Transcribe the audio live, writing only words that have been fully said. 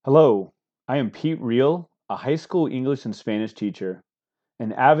Hello, I am Pete Riedel, a high school English and Spanish teacher,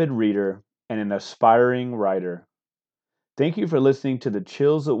 an avid reader, and an aspiring writer. Thank you for listening to the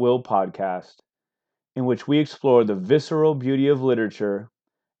Chills at Will podcast, in which we explore the visceral beauty of literature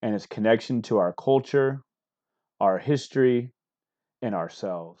and its connection to our culture, our history, and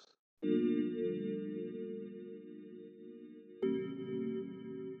ourselves.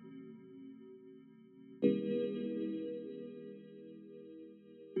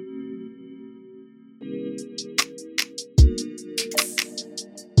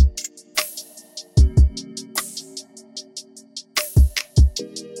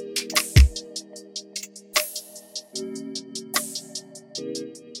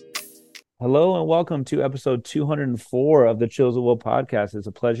 Hello and welcome to episode 204 of the Chills at Will podcast. It's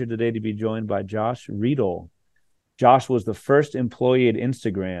a pleasure today to be joined by Josh Riedel. Josh was the first employee at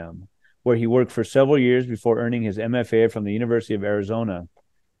Instagram, where he worked for several years before earning his MFA from the University of Arizona.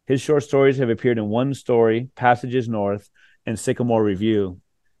 His short stories have appeared in One Story, Passages North, and Sycamore Review.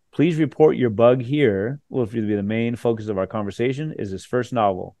 Please Report Your Bug Here will be the main focus of our conversation, is his first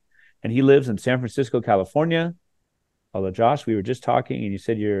novel. And he lives in San Francisco, California. Although, Josh, we were just talking and you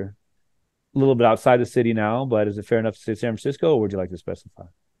said you're a little bit outside the city now, but is it fair enough to say San Francisco, or would you like to specify?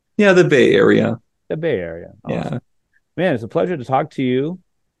 Yeah, the Bay Area. The Bay Area. Awesome. Yeah. Man, it's a pleasure to talk to you.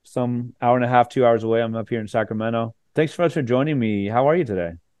 Some hour and a half, 2 hours away. I'm up here in Sacramento. Thanks so much for joining me. How are you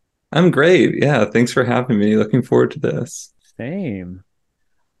today? I'm great. Yeah, thanks for having me. Looking forward to this. Same.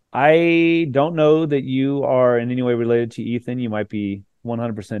 I don't know that you are in any way related to Ethan. You might be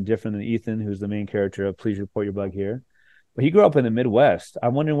 100% different than Ethan, who's the main character of Please Report Your Bug Here. But he grew up in the Midwest.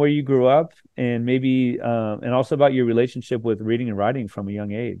 I'm wondering where you grew up, and maybe, and also about your relationship with reading and writing from a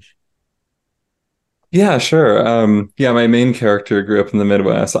young age. Yeah, sure. Yeah, my main character grew up in the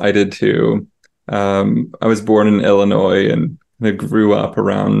Midwest. I did too. I was born in Illinois and I grew up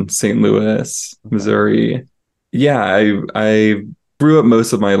around St. Louis, Missouri. Yeah, I grew up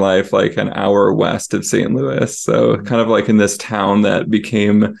most of my life like an hour west of St. Louis. So kind of like in this town that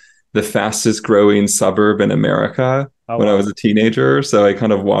became the fastest growing suburb in America when I was a teenager. So I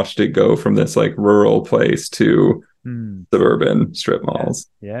kind of watched it go from this like rural place to suburban strip malls.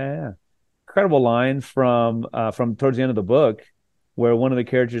 Yeah. Incredible line from towards the end of the book, where one of the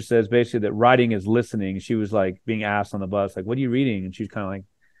characters says basically that writing is listening. She was like being asked on the bus, like, what are you reading? And she's kind of like,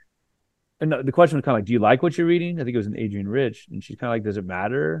 and the question was kind of like, do you like what you're reading? I think it was an Adrian Rich. And she's kind of like, does it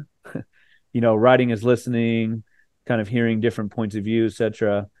matter? Writing is listening, kind of hearing different points of view,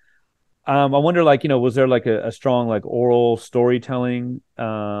 etc. I wonder, like, was there like a strong like oral storytelling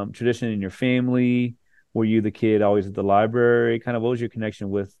tradition in your family? Were you the kid always at the library? Kind of, what was your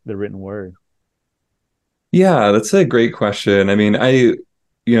connection with the written word? Yeah, that's a great question. I mean,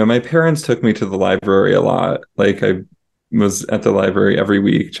 my parents took me to the library a lot. Like I was at the library every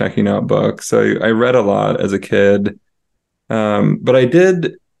week checking out books. So I read a lot as a kid. But I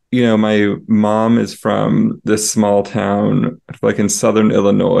did, my mom is from this small town, like in southern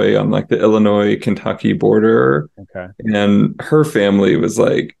Illinois on like the Illinois-Kentucky border. Okay. And her family was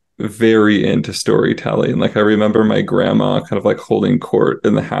like very into storytelling. Like I remember my grandma kind of like holding court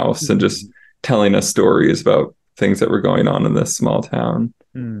in the house and just telling us stories about things that were going on in this small town.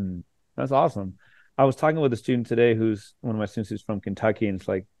 That's awesome. I was talking with a student today who's one of my students who's from Kentucky, and it's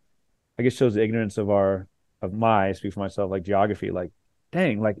like, I guess shows the ignorance of I speak for myself, like geography, like,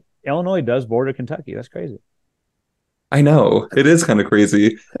 dang, like Illinois does border Kentucky. That's crazy. I know it is kind of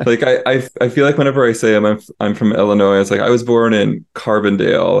crazy. Like I feel like whenever I say I'm from Illinois, it's like I was born in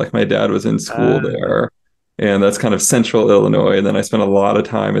Carbondale. Like my dad was in school there, and that's kind of central Illinois. And then I spent a lot of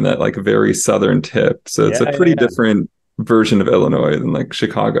time in that like very southern tip. So it's a pretty different version of Illinois than like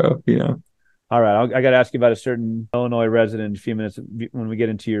Chicago. All right, I got to ask you about a certain Illinois resident in a few minutes when we get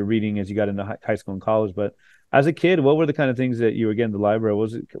into your reading as you got into high school and college. But as a kid, what were the kind of things that you were getting to the library?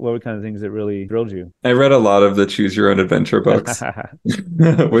 What were the kind of things that really thrilled you? I read a lot of the Choose Your Own Adventure books,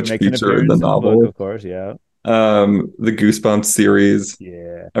 which feature the novel, book, of course. Yeah. The Goosebumps series.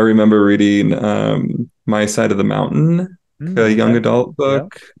 Yeah. I remember reading My Side of the Mountain, a young adult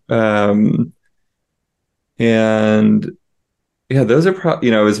book. Yeah. And yeah, those are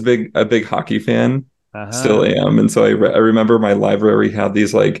I was a big hockey fan, still am. And so I remember my library had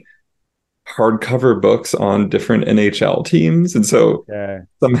these like hardcover books on different NHL teams. And so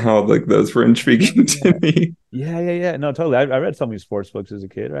somehow like those were intriguing to me. Yeah. No, totally. I read so many sports books as a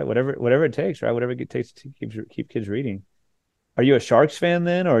kid, right? Whatever it takes, right? Whatever it takes to keep kids reading. Are you a Sharks fan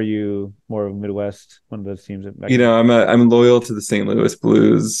then, or are you more of a Midwest, one of those teams? I'm loyal to the St. Louis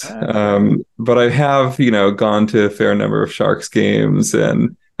Blues, but I have gone to a fair number of Sharks games,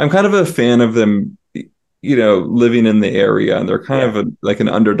 and I'm kind of a fan of them living in the area, and they're kind Yeah. of like an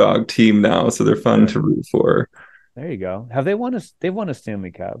underdog team now, so they're fun Sure. to root for. There you go. Have they won a? They've won a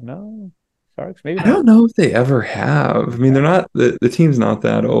Stanley Cup? No, Sharks. Maybe I not. don't know if they ever have. I mean, they're Okay. not the team's not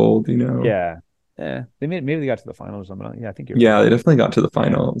that old. Yeah. Yeah. Maybe they got to the finals or something. Yeah, I think you're right. Yeah, they definitely got to the Yeah.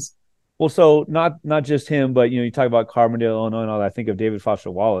 finals. Well, so not just him, but you talk about Carbondale, Illinois, and all that. I think of David Foster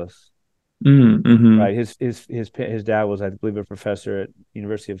Wallace, Mm-hmm. right? His dad was, I believe, a professor at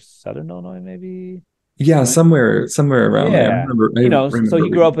University of Southern Illinois, maybe. Yeah, Right? somewhere around there. Yeah. I So remember he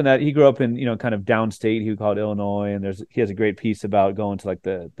grew up reading. in that. He grew up in kind of downstate. He would call it Illinois, and he has a great piece about going to like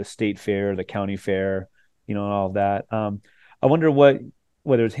the state fair, the county fair, and all of that. I wonder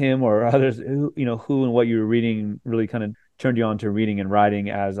whether it's him or others, who and what you were reading really kind of turned you on to reading and writing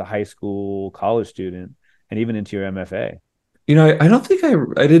as a high school, college student, and even into your MFA. I don't think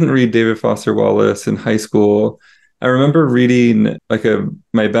I didn't read David Foster Wallace in high school. I remember reading like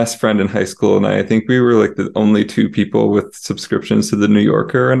my best friend in high school, and I think we were like the only two people with subscriptions to the New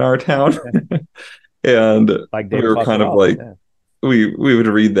Yorker in our town. And Like we David were Foster kind of Wallace. like Yeah. we would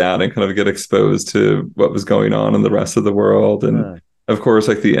read that and kind of get exposed to what was going on in the rest of the world. And Huh. of course,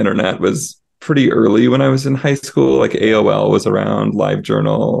 like the internet was pretty early when I was in high school. Like Yeah. AOL was around,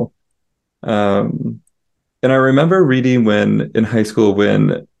 LiveJournal. Um, and I remember reading when in high school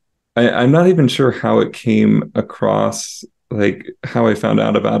when I'm not even sure how it came across, like how I found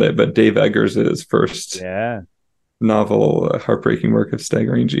out about it, but Dave Eggers' first Yeah. novel, Heartbreaking Work of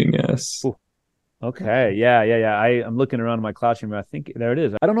Staggering Genius. Ooh. Okay. Yeah. Yeah. Yeah. I'm looking around in my classroom. I think there it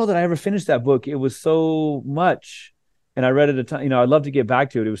is. I don't know that I ever finished that book. It was so much. And I read it a ton. I'd love to get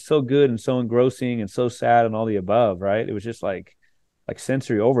back to it. It was so good and so engrossing and so sad and all the above, right? It was just like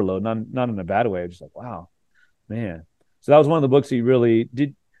sensory overload, not in a bad way. Just like, wow, man. So that was one of the books that you really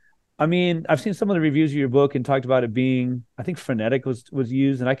did. I mean, I've seen some of the reviews of your book and talked about it being, I think frenetic was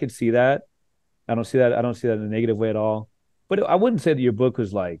used, and I could see that. I don't see that in a negative way at all. But I wouldn't say that your book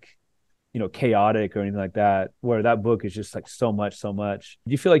was like chaotic or anything like that, where that book is just like so much, so much.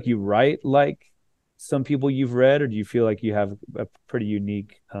 Do you feel like you write like some people you've read, or do you feel like you have a pretty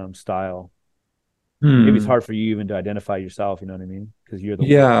unique style? Maybe it's Hmm. hard for you even to identify yourself, you know what I mean? Because you're the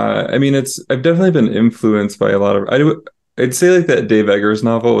one. Yeah, I mean, I've definitely been influenced by a lot of I'd say like that Dave Eggers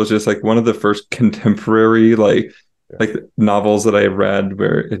novel was just like one of the first contemporary Sure. like novels that I read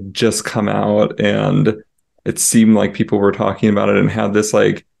where it had just come out and it seemed like people were talking about it and had this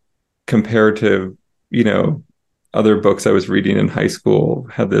like comparative, you know, other books I was reading in high school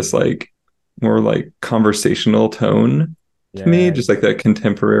had this like more like conversational tone to me, Yeah. just like that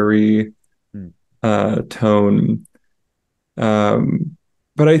contemporary Hmm. tone.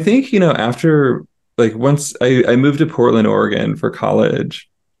 But I think, after like once I moved to Portland, Oregon for college,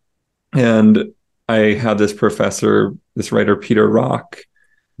 and I had this professor, this writer, Peter Rock,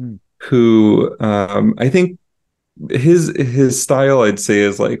 Hmm. who I think his style I'd say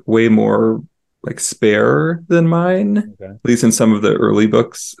is like way more like spare than mine, at Okay. least in some of the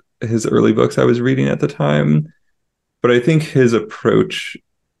his early books I was reading at the time. But I think his approach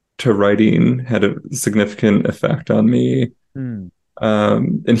to writing had a significant effect on me. Hmm.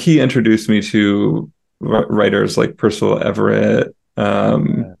 And he introduced me to writers like Percival Everett. Uh,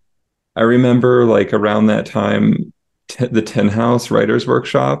 I remember like around that time, the Tin House Writers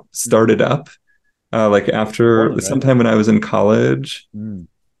Workshop hmm. started up, like In after Portland, right? sometime when I was in college, Hmm.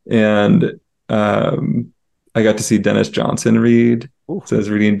 and I got to see Dennis Johnson read. Ooh. So I was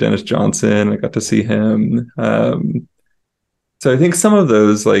reading Dennis Johnson. I got to see him. So I think some of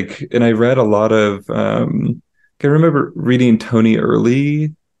those, like, and I read a lot of. I remember reading Tony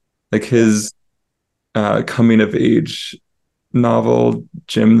Early, like Yeah. his coming of age novel,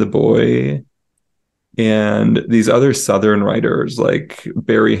 Jim the Boy, and these other Southern writers like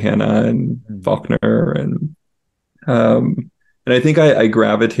Barry Hannah and Hmm. Faulkner, and I think I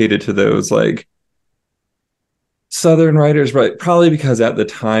gravitated to those like Southern writers, but probably because at the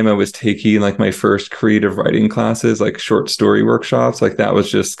time I was taking like my first creative writing classes, like short story workshops, like that was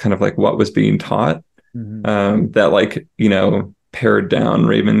just kind of like what was being taught. Hmm. That like pared down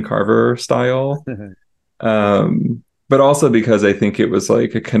Raymond Carver style. But also because I think it was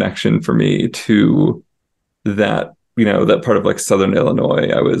like a connection for me to that that part of like Southern Illinois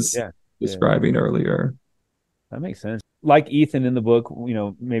I was Yeah. Yeah. describing earlier. That makes sense. Like Ethan in the book,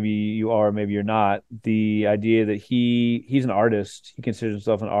 maybe you are, maybe you're not. The idea that he's an artist, he considers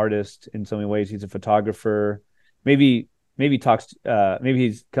himself an artist in so many ways. He's a photographer. Maybe talks. Maybe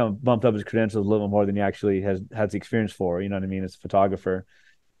he's kind of bumped up his credentials a little more than he actually has the experience for. You know what I mean? As a photographer,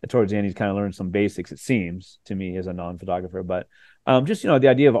 towards the end, he's kind of learned some basics. It seems to me as a non-photographer, but just the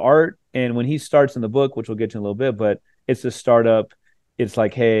idea of art. And when he starts in the book, which we'll get to in a little bit, but it's a startup. It's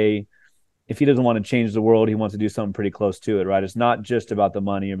like, hey, if he doesn't want to change the world, he wants to do something pretty close to it, right? It's not just about the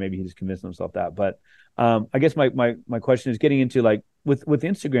money, or maybe he just convinced himself that. But I guess my question is getting into like with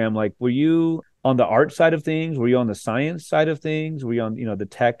Instagram, like were you on the art side of things? Were you on the science side of things? Were you on, the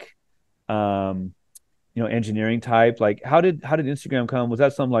tech, engineering type? Like how did Instagram come? Was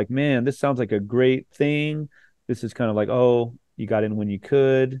that something like, man, this sounds like a great thing? This is kind of like, oh, you got in when you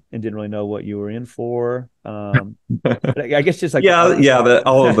could and didn't really know what you were in for. But I guess just like Yeah,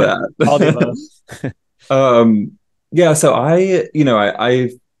 all of all the above. that. Yeah, so I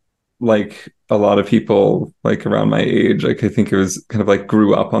like a lot of people like around my age, like I think it was kind of like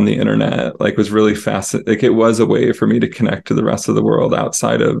grew up on the internet, like was really fascinating. Like it was a way for me to connect to the rest of the world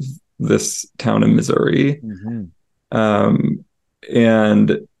outside of this town in Missouri. Mm-hmm. Um,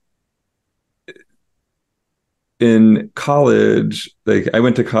 and in college, like I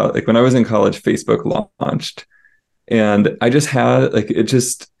went to college, like when I was in college, Facebook launched, and I just had like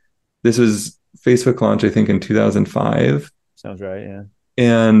this was Facebook launch, I think in 2005. Sounds right. Yeah.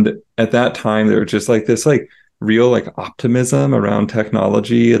 And at that time, there was just like this like real like optimism around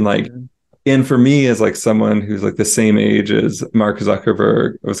technology. And like, Mm-hmm. and for me as like someone who's like the same age as Mark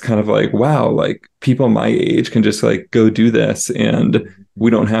Zuckerberg, it was kind of like, wow, like people my age can just like go do this. And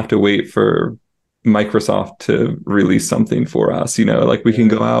we don't have to wait for Microsoft to release something for us, like we can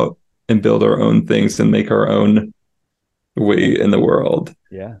go out and build our own things and make our own way in the world.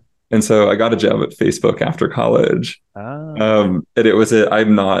 Yeah. And so I got a job at Facebook after college. Ah. And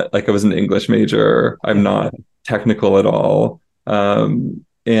I'm not like, I was an English major. I'm not technical at all. And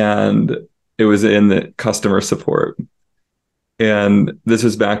it was in the customer support. And this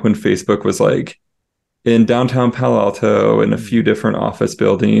was back when Facebook was like in downtown Palo Alto in a few different office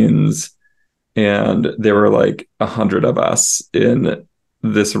buildings. And there were like 100 of us in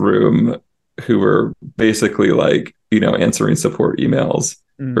this room who were basically like, answering support emails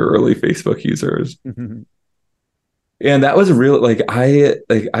for early Facebook users. Mm-hmm. And that was real. I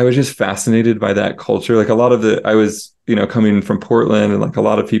was just fascinated by that culture. Like a lot of I was, coming from Portland, and like a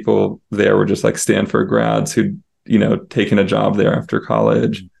lot of people there were just like Stanford grads who'd, taken a job there after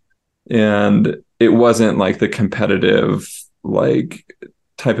college. And it wasn't like the competitive, like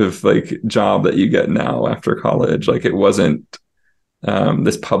type of like job that you get now after college. Like it wasn't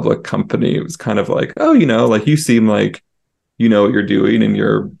this public company. It was kind of like, oh, like you seem like you know what you're doing and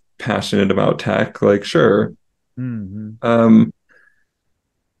you're passionate about tech. Like, sure. Mm-hmm.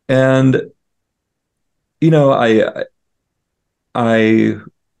 And I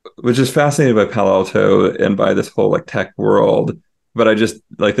was just fascinated by Palo Alto and by this whole like tech world, but I just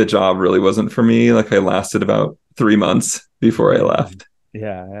like the job really wasn't for me. Like I lasted about 3 months before I left.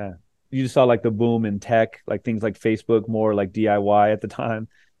 Yeah, yeah. You just saw like the boom in tech, like things like Facebook, more like DIY at the time.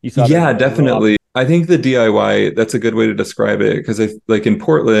 You saw there's Yeah, like a real definitely. I think the DIY, that's a good way to describe it, because I like in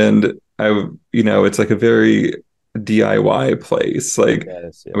Portland, it's like a very DIY place. Like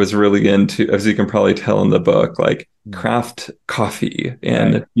yes, I yeah. was really into, as you can probably tell in the book, like craft coffee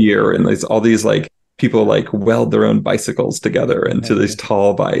and Right. beer, and there's all these like people like weld their own bicycles together into these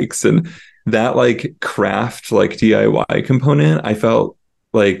tall bikes, and that like craft like DIY component, I felt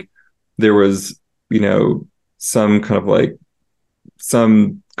like there was, some kind of like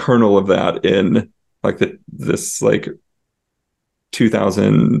some kernel of that in like this like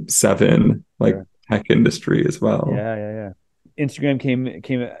 2007 like Sure. tech industry as well. Yeah, yeah, yeah. Instagram came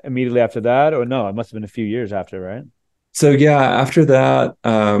immediately after that, or no? It must have been a few years after, right? So yeah, after that,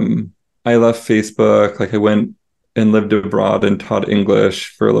 I left Facebook. Like I went and lived abroad and taught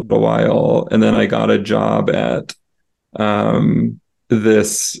English for a little while, and then I got a job at um,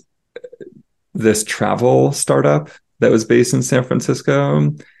 this this travel startup that was based in San Francisco.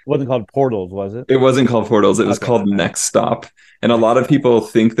 It wasn't called Portals, was it? It wasn't called Portals. It was Okay. called Next Stop. And a Next lot of Stop. people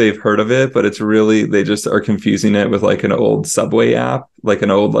think they've heard of it, but it's really, they just are confusing it with like an old subway app, like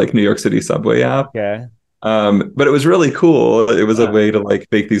an old like New York City subway app. Okay. But it was really cool. It was a Huh. way to like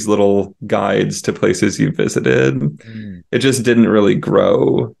make these little guides to places you visited. Mm. It just didn't really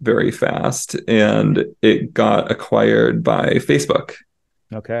grow very fast. And it got acquired by Facebook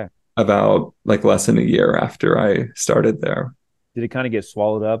Okay. about like less than a year after I started there. Did it kind of get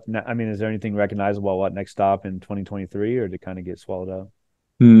swallowed up? I mean, is there anything recognizable? What Next Stop in 2023, or did it kind of get swallowed up?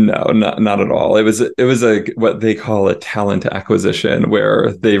 No, not at all. It was a what they call a talent acquisition, where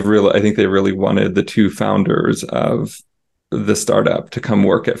I think they really wanted the two founders of the startup to come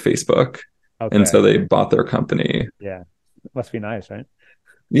work at Facebook. And Okay. so they bought their company. Yeah. Must be nice, right?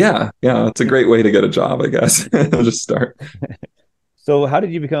 Yeah, yeah. It's a great way to get a job, I guess. Just start. So how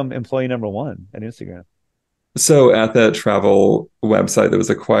did you become employee number one at Instagram? So at that travel website that was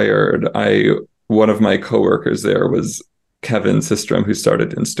acquired, one of my coworkers there was Kevin Systrom, who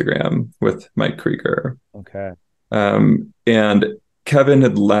started Instagram with Mike Krieger. Okay. And Kevin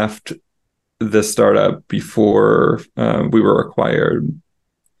had left the startup before we were acquired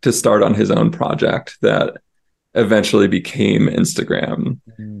to start on his own project that eventually became Instagram.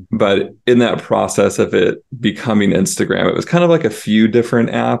 Mm-hmm. But in that process of it becoming Instagram, it was kind of like a few different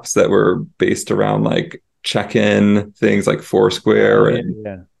apps that were based around like check-in things like Oh Foursquare yeah, and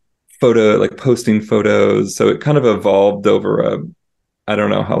yeah. photo, like posting photos. So it kind of evolved over I don't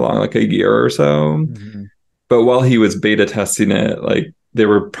know how long, like a year or so. Mm-hmm. But while he was beta testing it, like there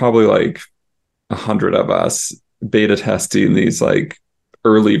were probably like 100 of us beta testing these like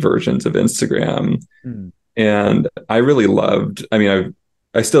early versions of Instagram. Mm. And I really loved, I mean,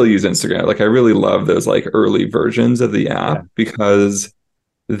 I still use Instagram. Like I really love those like early versions of the Yeah. app because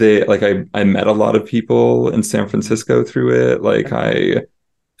they like I met a lot of people in San Francisco through it. Like That's cool.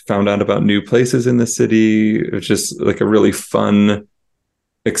 I found out about new places in the city. It was just like a really fun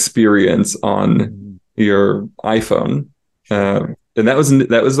experience on Mm-hmm. your iPhone. Sure. And that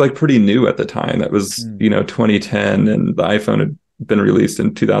was like pretty new at the time. That was, Mm. you know, 2010 and the iPhone had been released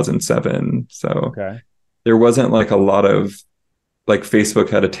in 2007. So Okay. there wasn't like a lot of like Facebook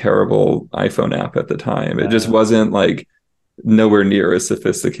had a terrible iPhone app at the time. It just Uh, wasn't like nowhere near as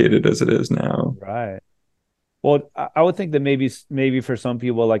sophisticated as it is now. right. Well, I would think that maybe for some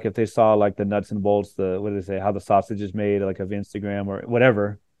people, like if they saw like the nuts and bolts, the what do they say, how the sausage is made, like of Instagram or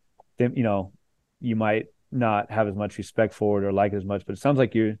whatever, then you might not have as much respect for it or like it as much. But it sounds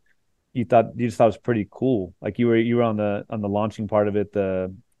like you just thought it was pretty cool. Like you were on the launching part of it,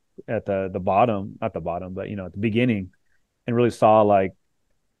 the at the bottom, not the bottom, but at the beginning, and really saw like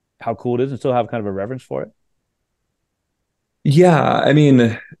how cool it is, and still have kind of a reverence for it. Yeah, I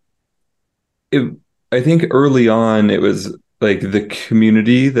mean, it, I think early on it was like the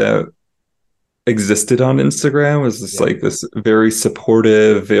community that existed on Instagram was just Yeah. like this very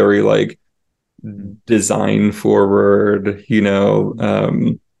supportive, very like Mm-hmm. design forward,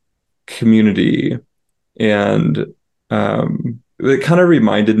 community. And it kind of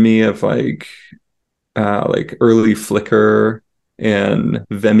reminded me of like early Flickr and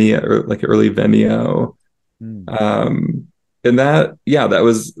Vimeo, or like early Vimeo. Mm. Um, and that, yeah, that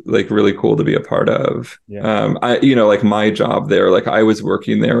was like really cool to be a part of. Yeah. Like my job there, like I was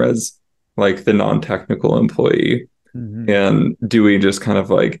working there as like the non-technical employee Mm-hmm. and doing just kind of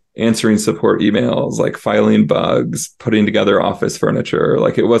like answering support emails, like filing bugs, putting together office furniture.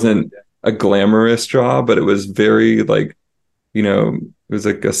 Like it wasn't a glamorous job, but it was very like, it was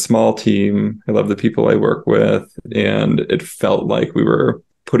like a small team. I love the people I work with, and it felt like we were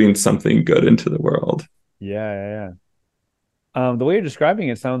putting something good into the world. Yeah, yeah, yeah. The way you're describing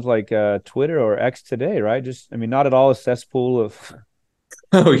it sounds like Twitter or X today, right? Just, I mean, not at all a cesspool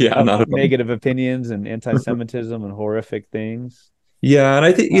Oh yeah, of not at all. negative opinions and anti-Semitism and horrific things. Yeah, and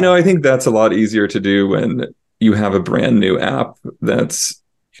I think, Wow. I think that's a lot easier to do when you have a brand new app that's,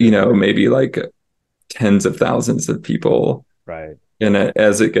 Sure. maybe like tens of thousands of people. Right. And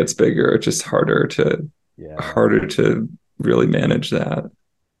as it gets bigger, it's just Yeah. harder to really manage that.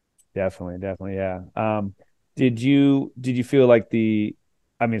 Definitely, definitely, yeah. Did you feel like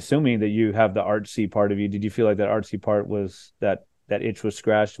I mean, assuming that you have the artsy part of you, did you feel like that artsy part was that itch was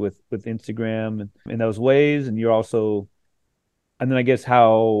scratched with Instagram and in those ways? And you're also, and then I guess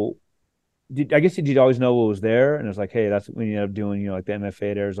did you always know what was there? And it was like, hey, that's when you end up doing, like the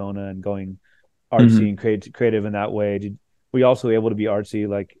MFA at Arizona and going artsy Mhm. and creative in that way. Were you also able to be artsy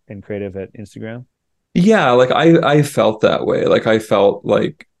like and creative at Instagram? Yeah, like I felt that way. Like I felt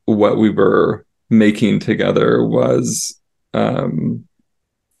like what we were making together was um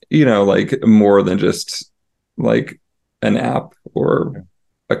like more than just like an app or Sure.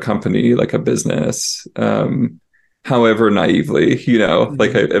 a company, like a business. However naively,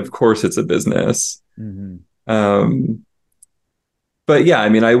 like Mm-hmm. of course it's a business. Mm-hmm. Um but yeah, I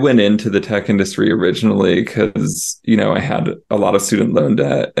mean, I went into the tech industry originally because, I had a lot of student loan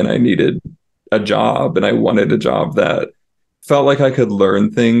debt and I needed a job and I wanted a job that felt like I could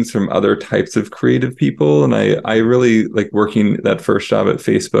learn things from other types of creative people. And I really like working that first job at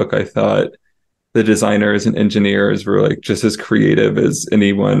Facebook. I thought the designers and engineers were like just as creative as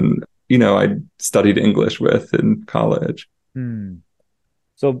anyone, I studied English with in college. Hmm.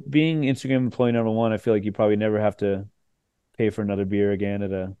 So being Instagram employee number one, I feel like you probably never have to pay for another beer again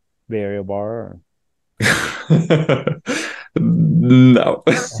at a Bay Area bar. No.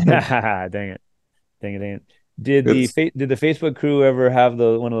 Dang it, dang it, dang it. It's Did the Facebook crew ever have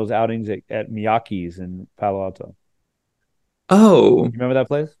the one of those outings at Miyake's in Palo Alto? oh, You remember that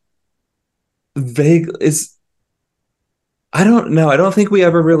place? vague is I don't know. I don't think we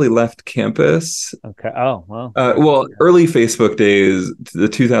ever really left campus. Okay. Oh, well. Well, early Facebook days, the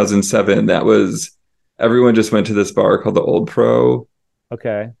 2007, that was everyone just went to this bar called the Old Pro,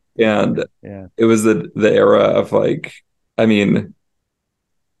 Okay. and Yeah. it was the era of like, I mean,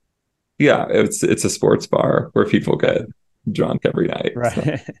 yeah, it's a sports bar where people get drunk every night. So.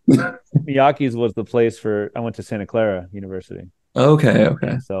 Right. Miyake's was the place for, I went to Santa Clara University. Okay, okay.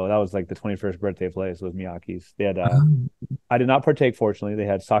 And so that was like the 21st birthday place was Miyake's. They had, I did not partake, fortunately. They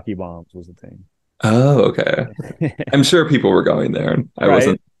had sake bombs was the thing. Oh, okay. I'm sure people were going there, and I Right.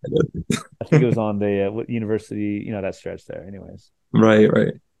 wasn't. I think it was on the university, that stretch there. Anyways. Right,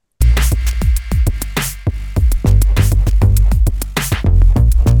 right.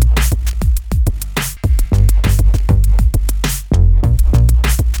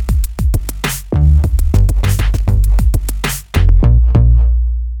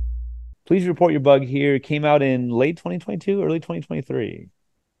 Please report your bug here. Came out in late 2022, early 2023.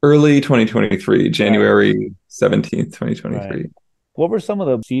 Early 2023, Right. January 17th, Right. 2023. What were some of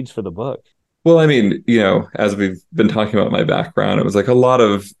the seeds for the book? Well, I mean, as we've been talking about my background, it was like a lot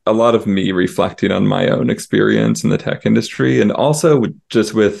of me reflecting on my own experience in the tech industry and also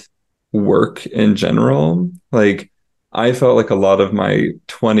just with work in general. Like I felt like a lot of my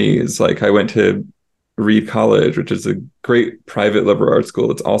 20s, like I went to Reed College, which is a great private liberal arts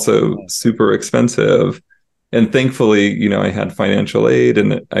school. It's also super expensive. And thankfully, I had financial aid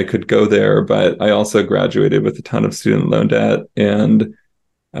and I could go there, but I also graduated with a ton of student loan debt. And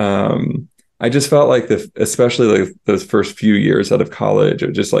I just felt like especially like those first few years out of college, it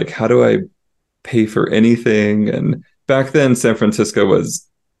was just like, how do I pay for anything? And back then, San Francisco was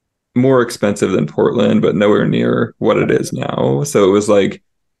more expensive than Portland, but nowhere near what it is now. So it was like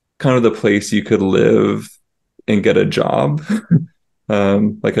kind of the place you could live and get a job.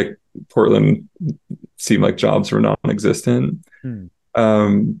 Like Portland seemed like jobs were non-existent. Hmm.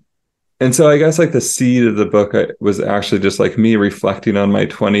 Um, and so I guess like the seed of the book was actually just like me reflecting on my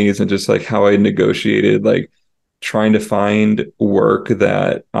 20s and just like how I negotiated, like trying to find work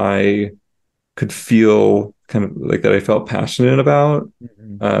that I could feel kind of like that I felt passionate about,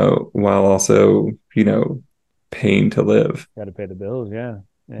 Mm-hmm. while also, paying to live. Got to pay the bills. Yeah.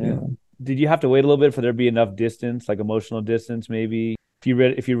 Yeah. Yeah. Did you have to wait a little bit for there to be enough distance, like emotional distance, maybe?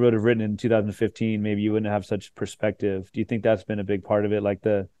 If you would have written in 2015, maybe you wouldn't have such perspective. Do you think that's been a big part of it? Like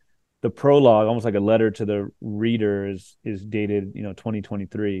the prologue, almost like a letter to the reader, is dated,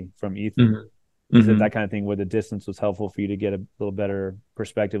 2023 from Ethan. Mm-hmm. Is it Mm-hmm. that kind of thing where the distance was helpful for you to get a little better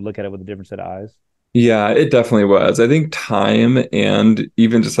perspective, look at it with a different set of eyes? Yeah, it definitely was. I think time and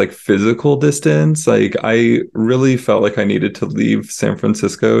even just like physical distance, like I really felt like I needed to leave San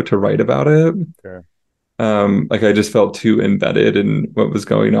Francisco to write about it. Sure. Like I just felt too embedded in what was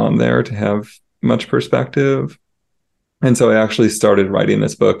going on there to have much perspective. And so I actually started writing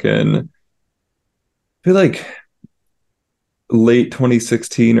this book in, I feel like late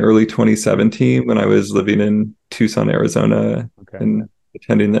 2016, early 2017, when I was living in Tucson, Arizona, Okay. and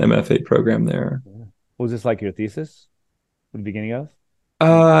attending the MFA program there. Yeah. Was this like your thesis at the beginning of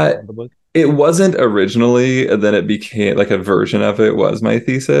Uh, the book? it wasn't originally, and then it became like a version of it was my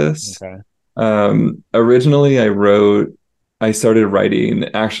thesis. Okay. Originally, I started writing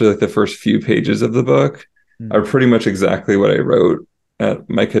actually like the first few pages of the book are Mm-hmm. pretty much exactly what I wrote at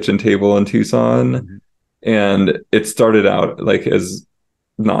my kitchen table in Tucson. Mm-hmm. And it started out like as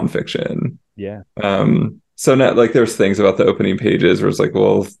nonfiction. Yeah. So not like there's things about the opening pages where it's like,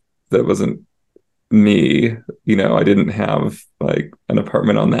 well, that wasn't me. I didn't have like an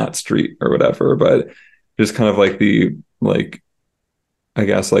apartment on that street or whatever, but just kind of like I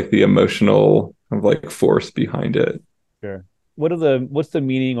guess like the emotional kind of like force behind it. Sure. What's the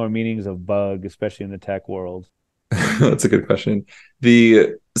meaning or meanings of bug, especially in the tech world? That's a good question.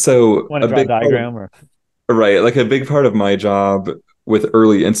 The so Want to a draw a big part of, diagram or right, like a big part of my job with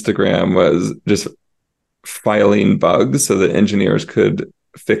early Instagram was just filing bugs so that engineers could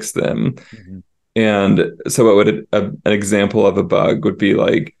fix them. mm-hmm. And so what would an example of a bug would be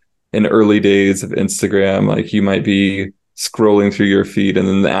like in early days of Instagram, like you might be scrolling through your feed and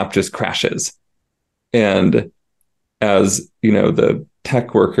then the app just crashes. And as the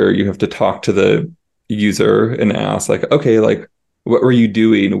tech worker, you have to talk to the user and ask like, okay, like what were you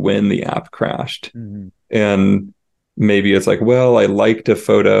doing when the app crashed? Mm-hmm. And maybe it's like, well, I liked a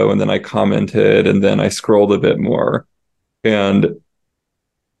photo and then I commented and then I scrolled a bit more. And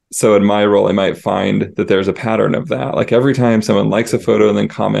so in my role, I might find that there's a pattern of that. Like every time someone likes a photo and then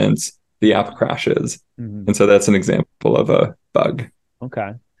comments, the app crashes. Mm-hmm. And so that's an example of a bug.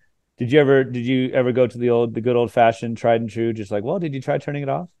 Okay. Did you ever go to the good old fashioned tried and true, just like, well, did you try turning it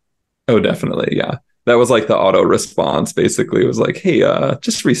off? Oh, definitely. Yeah. that was like the auto response. Basically, it was like, hey,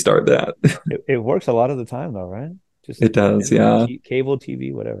 just restart that. It works a lot of the time though, right? Just It does, yeah. cable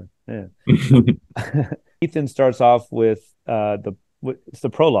TV, whatever. Yeah. Ethan starts off with it's the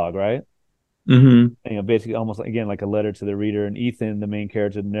prologue, right? Hmm. And, basically almost again like a letter to the reader. And Ethan, the main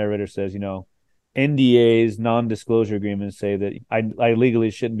character, the narrator, says, NDAs, non-disclosure agreements say that I legally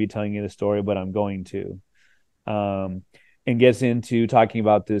shouldn't be telling you the story, but I'm going to. And gets into talking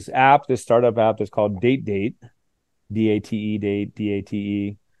about this startup app that's called Date, DATE, Date,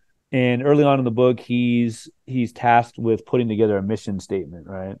 DATE. And early on in the book, he's tasked with putting together a mission statement,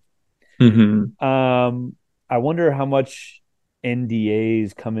 right? Hmm. I wonder how much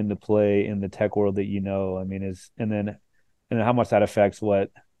NDAs come into play in the tech world that I mean, and then how much that affects what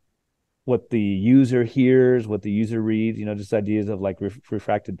the user hears, what the user reads, just ideas of like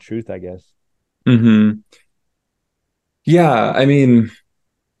refracted truth, I guess. Hmm. Yeah, I mean,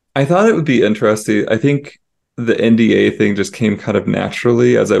 I thought it would be interesting. I think the NDA thing just came kind of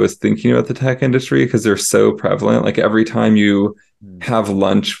naturally as I was thinking about the tech industry because they're so prevalent. Like every time you have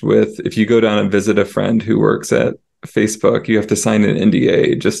lunch with, if you go down and visit a friend who works at Facebook, you have to sign an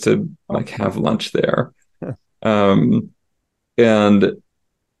NDA just to like have lunch there. Um, and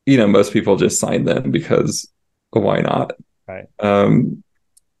most people just sign them because why not? Right. Um,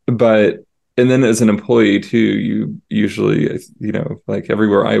 but and then as an employee too, you usually, like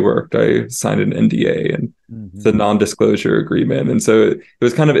everywhere I worked, I signed an NDA and it's a non-disclosure agreement. And so it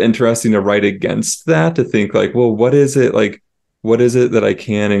was kind of interesting to write against that, to think like, well, what is it that I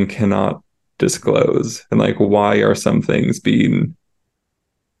can and cannot disclose? And like, why are some things being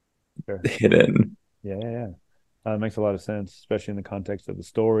hidden? Yeah. It makes a lot of sense, especially in the context of the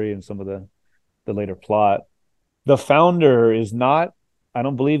story and some of the later plot. The founder is not, I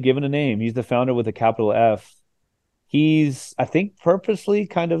don't believe, given a name. He's the founder with a capital F. He's, I think, purposely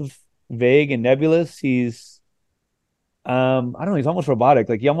kind of vague and nebulous. I don't know, he's almost robotic.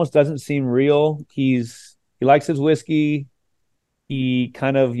 Like he almost doesn't seem real. He likes his whiskey. He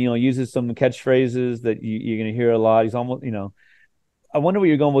kind of, uses some catchphrases that you're going to hear a lot. He's almost, I wonder what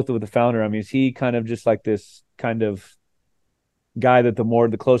you're going with the founder. I mean, is he kind of just like this kind of guy that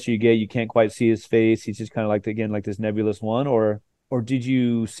the closer you get, you can't quite see his face? He's just kind of like, again, like this nebulous one, or did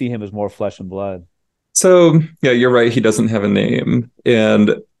you see him as more flesh and blood? So yeah, you're right. He doesn't have a name.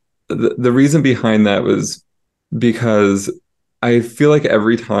 And the reason behind that was because I feel like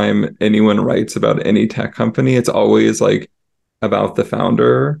every time anyone writes about any tech company, it's always like about the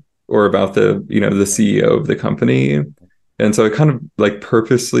founder or about the CEO of the company. And so I kind of like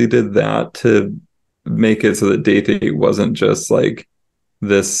purposely did that to make it so that Date wasn't just like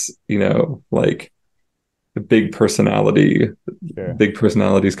this, like big personality, Sure. big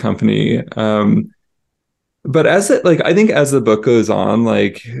personalities company. But I think as the book goes on,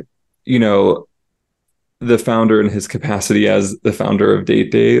 like, you know, the founder in his capacity as the founder of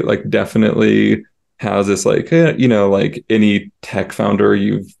Date, like definitely has this like, like any tech founder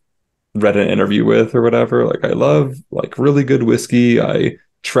you've read an interview with or whatever. Like, I love like really good whiskey. I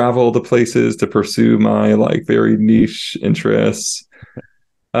travel to places to pursue my like very niche interests.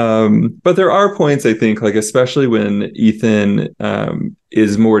 But there are points I think, like especially when Ethan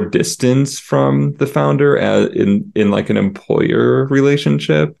is more distanced from the founder in like an employer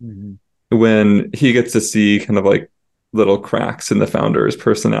relationship, Mm-hmm. when he gets to see kind of like little cracks in the founder's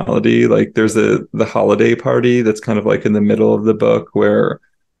personality. Like there's the holiday party that's kind of like in the middle of the book where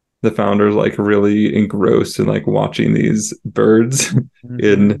the founder's like really engrossed in like watching these birds Mm-hmm.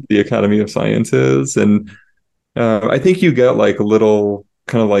 in the Academy of Sciences. And I think you get like little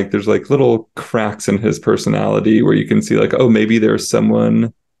kind of like there's like little cracks in his personality where you can see like, oh, maybe there's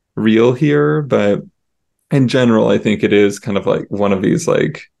someone real here. But in general, I think it is kind of like one of these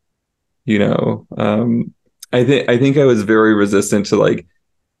like, you know, I think I was very resistant to like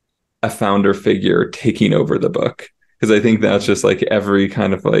a founder figure taking over the book, because I think that's just like every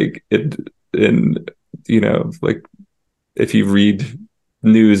kind of like it in, like if you read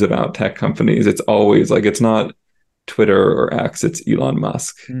news about tech companies, it's always like it's not Twitter or X, it's Elon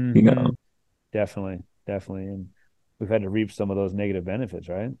Musk. Mm-hmm. Definitely. And we've had to reap some of those negative benefits,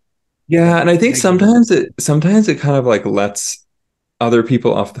 right? Yeah, and I think Negative sometimes it kind of like lets other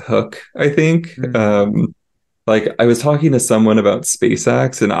people off the hook, I think. Mm-hmm. Like I was talking to someone about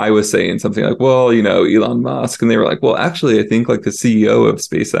SpaceX and I was saying something like, well, Elon Musk. And they were like, well, actually, I think like the CEO of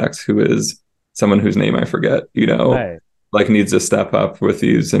SpaceX, who is someone whose name I forget, Right. like needs to step up with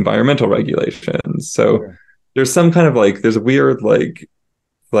these environmental regulations. So Sure. there's some kind of like, there's a weird like,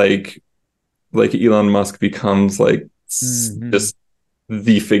 like Elon Musk becomes like Mm-hmm. just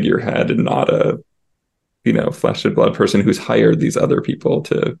the figurehead and not a, flesh and blood person who's hired these other people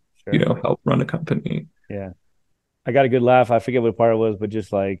to Sure. help run a company. Yeah. I got a good laugh. I forget what part it was, but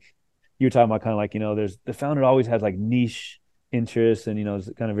just like you were talking about kind of like, there's the founder always has like niche interests and, it's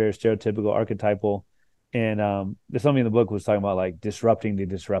kind of very stereotypical, archetypal. And there's something in the book was talking about like disrupting the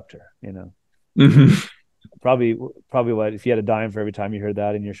disruptor. Mhm. Probably, probably what if you had a dime for every time you heard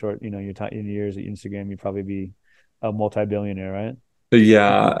that in your short, in your years at Instagram, you'd probably be a multi-billionaire, right?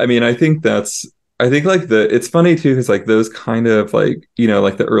 Yeah, I mean, I think like it's funny too, because like those kind of like,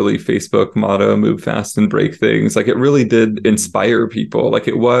 like the early Facebook motto, move fast and break things, like it really did Mm. inspire people. Like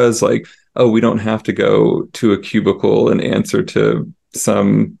it was like, oh, we don't have to go to a cubicle and answer to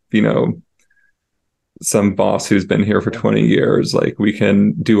some boss who's been here for Yeah. 20 years. Like we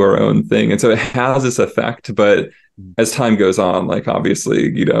can do our own thing. And so it has this effect, but as time goes on, like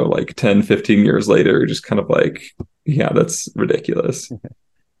obviously, like 10, 15 years later, you're just kind of like, yeah, that's ridiculous.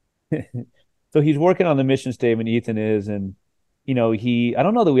 So he's working on the mission statement, Ethan is, and I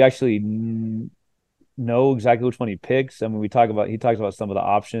don't know that we actually know exactly which one he picks. I mean, he talks about some of the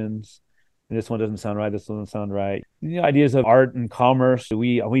options. And this one doesn't sound right. This one doesn't sound right. Ideas of art and commerce. Are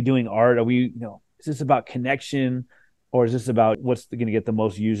we doing art? Is this about connection, or is this about what's going to get the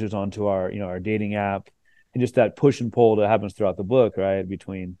most users onto our dating app? And just that push and pull that happens throughout the book, right?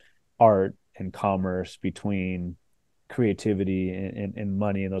 Between art and commerce, between creativity and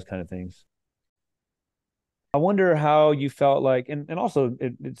money and those kind of things. I wonder how you felt like, and also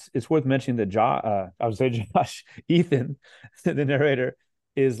it's worth mentioning that I would say Josh, Ethan, the narrator,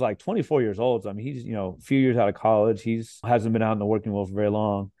 is like 24 years old. So, I mean, he's a few years out of college. He's hasn't been out in the working world for very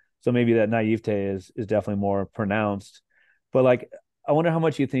long. So maybe that naivete is definitely more pronounced. But like, I wonder how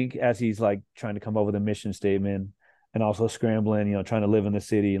much you think as he's like trying to come up with a mission statement and also scrambling, trying to live in the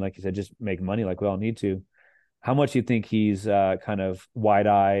city and like you said, just make money like we all need to. How much you think he's kind of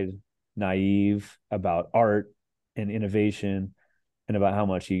wide-eyed, naive about art and innovation, and about how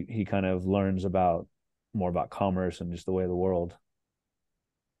much he kind of learns about more about commerce and just the way of the world.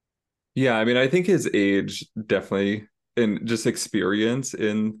 Yeah, I mean, I think his age definitely and just experience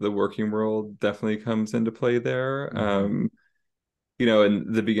in the working world definitely comes into play there. Mm-hmm.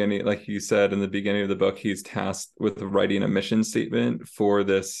 In the beginning, like you said, in the beginning of the book, he's tasked with writing a mission statement for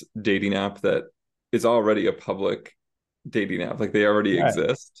this dating app that is already a public dating app. Like they already Right.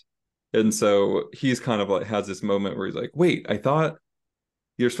 exist. And so he's kind of like has this moment where he's like, wait, I thought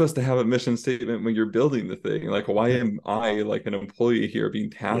you're supposed to have a mission statement when you're building the thing. Like, why am I like an employee here being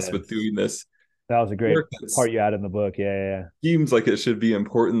tasked with Yes, doing this that was a great work that part you added in the book. Yeah, seems like it should be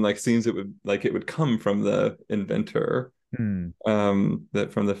important, like seems it would come from the inventor, yeah, yeah.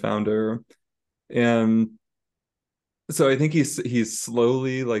 that from the founder. And so I think he's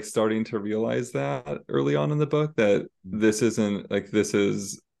slowly like starting to realize that early on in the book that this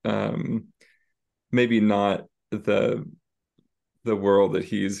is maybe not the world that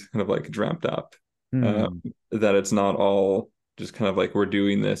he's kind of like dreamt up. Hmm. That it's not all just kind of like we're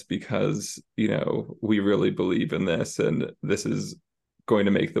doing this because we really believe in this and this is going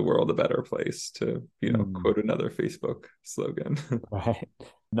to make the world a better place, to Hmm. quote another Facebook slogan. Right.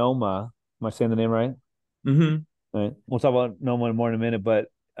 Noma. Am I saying the name right? Hmm. Right. We'll talk about Noma more in a minute, but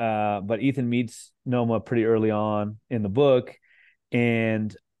Ethan meets Noma pretty early on in the book,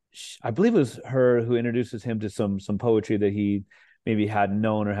 and I believe it was her who introduces him to some poetry that he maybe hadn't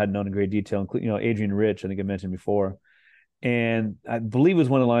known or hadn't known in great detail, including Adrian Rich, I think I mentioned before. And I believe it was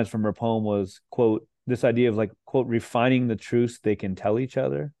one of the lines from her poem was, quote, this idea of like, quote, refining the truths they can tell each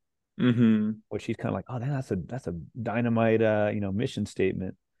other, Hmm. which she's kind of like, oh, that's a dynamite mission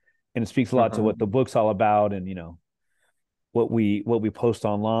statement. And it speaks a lot to Uh-huh. what the book's all about and what we post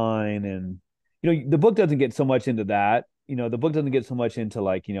online. And the book doesn't get so much into that. The book doesn't get so much into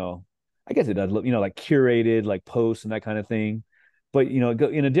like, I guess it does, like curated like posts and that kind of thing, but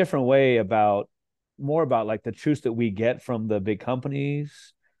in a different way, about more about like the truths that we get from the big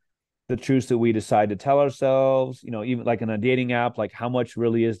companies, the truths that we decide to tell ourselves, even like in a dating app, like how much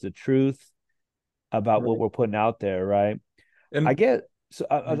really is the truth about what Right. we're putting out there, right? I And get so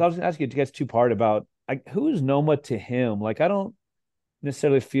I was going to ask you to get two-part about like who is Noma to him. Like I don't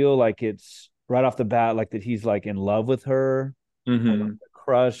necessarily feel like it's right off the bat like that he's like in love with her or like hmm a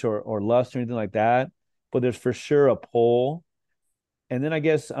crush or lust or anything like that. But there's for sure a pull. And then I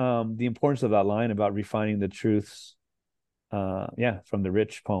guess the importance of that line about refining the truths, yeah, from the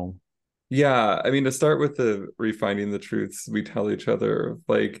Rich poem. yeah, I mean, to start with the refining the truths we tell each other,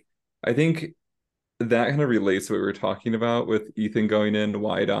 like I think that kind of relates to what we were talking about with Ethan going in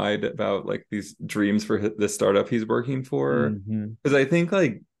wide-eyed about like these dreams for the startup he's working for. Mm-hmm. Because I think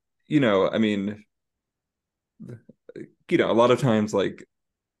like, I mean, a lot of times like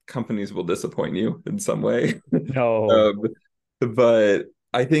companies will disappoint you in some way. No. um, but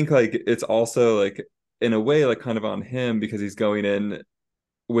I think like it's also like in a way like kind of on him because he's going in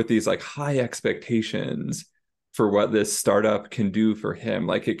with these like high expectations for what this startup can do for him.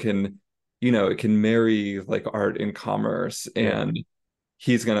 Like it can, it can marry like art and commerce, Yeah. and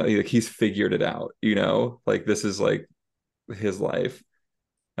he's gonna like he's figured it out, like this is like his life.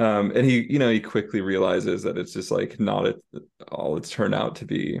 And he quickly realizes that it's just like not all it's turned out to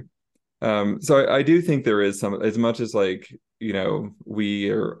be. So I do think there is some, as much as like, we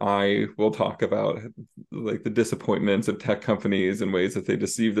or I will talk about like the disappointments of tech companies and ways that they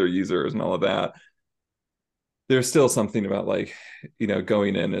deceive their users and all of that. There's still something about like,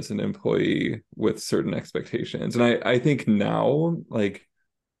 going in as an employee with certain expectations. And I think now, like,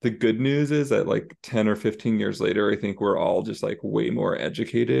 the good news is that like 10 or 15 years later, I think we're all just like way more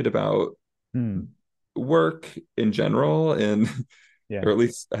educated about Hmm. work in general, and Yeah. or at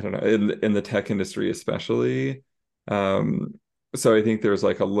least I don't know, in the tech industry especially. Um, so I think there's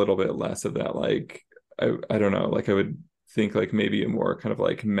like a little bit less of that. Like I don't know, like I would think like maybe a more kind of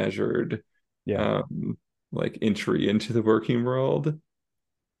like measured Yeah. um like entry into the working world.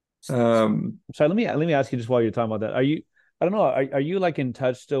 So Um, let me ask you just while you're talking about that. I don't know, are you like in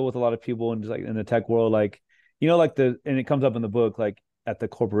touch still with a lot of people and just like in the tech world, like like and it comes up in the book, like at the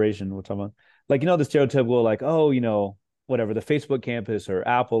corporation we're talking about, like the stereotypical like, oh, whatever, the Facebook campus or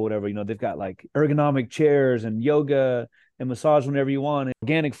Apple, whatever, they've got like ergonomic chairs and yoga and massage whenever you want, and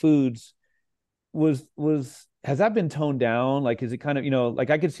organic foods. Was has that been toned down? Like, is it kind of, like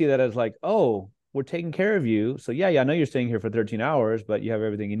I could see that as like, oh, we're taking care of you. So yeah, I know you're staying here for 13 hours, but you have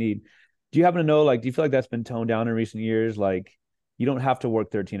everything you need. Do you happen to know, like, do you feel like that's been toned down in recent years? Like, you don't have to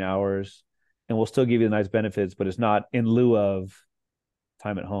work 13 hours and we'll still give you the nice benefits, but it's not in lieu of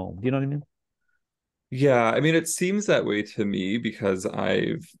time at home. Do you know what I mean? yeah, I mean it seems that way to me because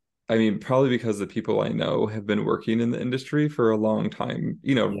I mean probably because the people I know have been working in the industry for a long time,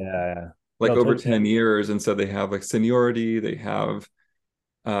 Yeah. like No, over totally. Yeah. 10 years, and so they have like seniority, they have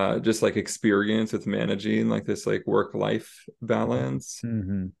just like experience with managing like this like work life balance.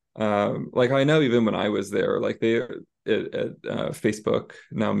 Mm-hmm. Like I know even when I was there, like they at Facebook,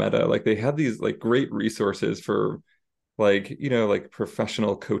 now Meta, like they had these like great resources for like like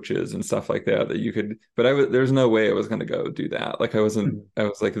professional coaches and stuff like that you could, but there's no way I was going to go do that. Like I was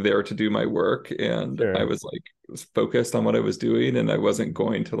like there to do my work, and I Sure. was focused on what I was doing, and I wasn't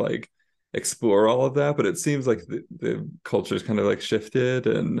going to like explore all of that. But it seems like the culture's kind of like shifted,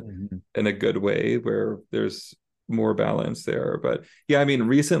 and Mm-hmm. in a good way where there's more balance there. But yeah, I mean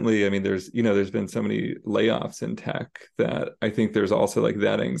recently, I mean there's been so many layoffs in tech that I think there's also like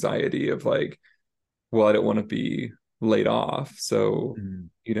that anxiety of like, well, I don't want to be laid off, so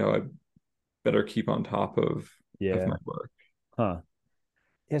Mm-hmm. I better keep on top of Yeah. my work. Huh.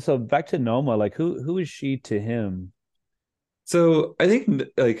 Yeah. So back to Noma, like who is she to him? So I think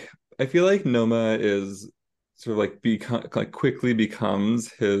like I feel like Noma is sort of like become like quickly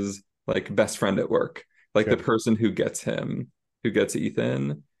becomes his like best friend at work, like the Sure. person who gets him, who gets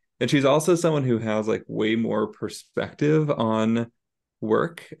Ethan. And she's also someone who has like way more perspective on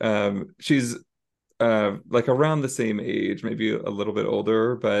work. She's like around the same age, maybe a little bit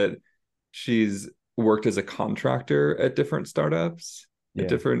older, but she's worked as a contractor at different startups, at Yeah.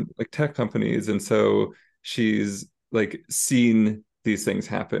 different like tech companies. And so she's like seen these things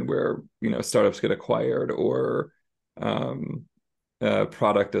happen where, startups get acquired, or um, a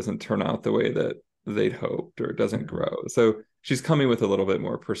product doesn't turn out the way that they'd hoped, or it doesn't Mhm. grow. So she's coming with a little bit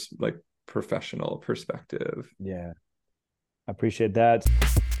more like professional perspective. Yeah. I appreciate that.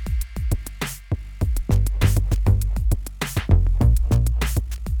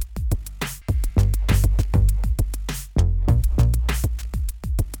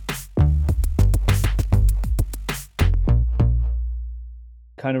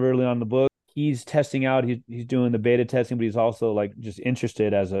 Kind of early on in the book, he's testing out, he's doing the beta testing, but he's also like just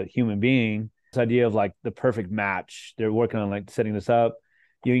interested as a human being. This idea of like the perfect match. They're working on like setting this up.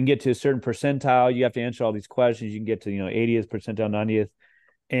 You can get to a certain percentile. You have to answer all these questions. You can get to, 80th percentile, 90th.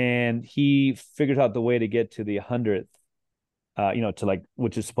 And he figures out the way to get to the 100th, to like,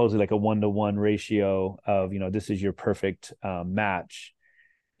 which is supposedly like a 1-to-1 ratio of, this is your perfect match.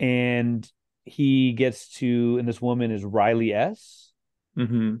 And he gets to, and this woman is Riley S,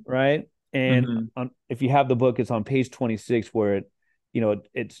 Hmm. right? And Hmm. if you have the book, it's on page 26 where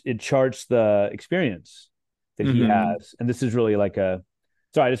it charts the experience that he Hmm. has. And this is really like a,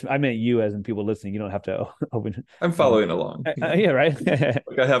 sorry, I meant you as in people listening. You don't have to open. I'm following along. Yeah, right.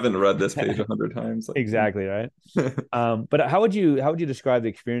 Like I haven't read this page 100 times. Like, Exactly, right. But how would you describe the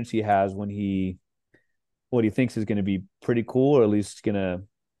experience he has when what he thinks is going to be pretty cool, or at least going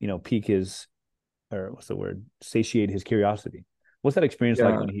to pique his, or what's the word, satiate his curiosity? What's that experience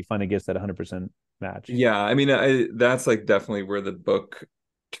like Yeah. when he finally gets that 100% match? Yeah, I mean, that's like definitely where the book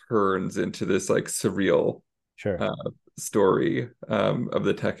turns into this like surreal Sure. uh, story of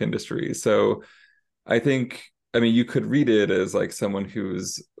the tech industry. So I think, I mean, you could read it as like someone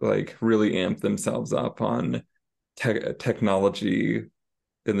who's like really amped themselves up on technology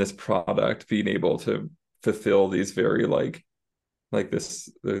in this product, being able to fulfill these very like this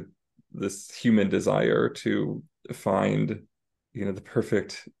human desire to find, the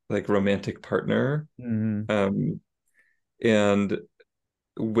perfect like romantic partner. Hmm. Um, and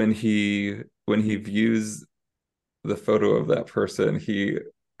when he views the photo of that person, he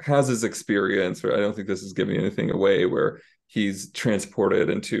has his experience where I don't think this is giving anything away, where he's transported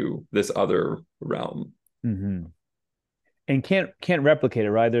into this other realm. Hmm. And can't replicate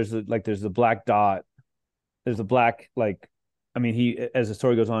it, right? There's the black dot. There's a black like, I mean, he as the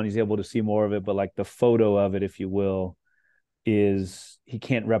story goes on, he's able to see more of it, but like the photo of it, if you will, is he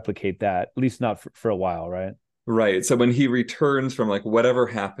can't replicate that, at least not for a while, right? Right. So when he returns from like whatever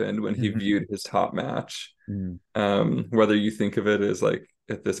happened when he Hmm. viewed his top match, Hmm. whether you think of it as like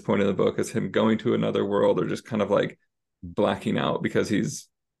at this point in the book as him going to another world or just kind of like blacking out because he's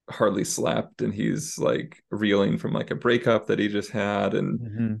hardly slept and he's like reeling from like a breakup that he just had and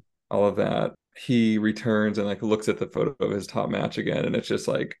Hmm. all of that. He returns and like looks at the photo of his top match again, and it's just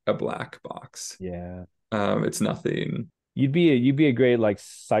like a black box. Yeah. It's nothing. You'd be a great like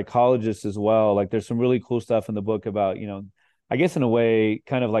psychologist as well. Like there's some really cool stuff in the book about, I guess in a way,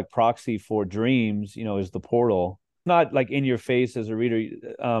 kind of like proxy for dreams, is the portal. Not like in your face as a reader,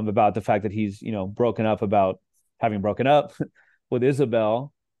 about the fact that he's, broken up about having broken up with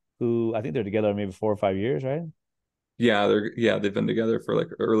Isabel, who I think they're together maybe 4 or 5 years, right? They've been together for like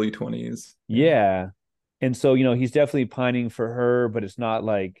early 20s. Yeah. Yeah. And so, he's definitely pining for her, but it's not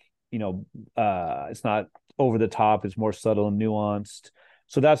like, it's not over the top. It's more subtle and nuanced.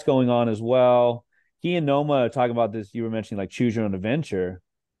 So that's going on as well. He and Noma talk about this. You were mentioning like choose your own adventure.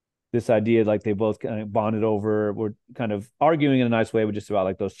 This idea, like they both kind of bonded over, were kind of arguing in a nice way, but just about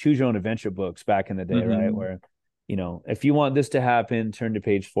like those choose your own adventure books back in the day, right? Hmm. Where, if you want this to happen, turn to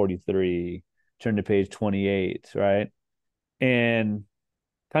page 43, turn to page 28, right? And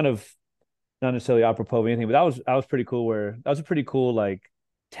kind of not necessarily apropos of anything, but that was pretty cool. Where that was a pretty cool like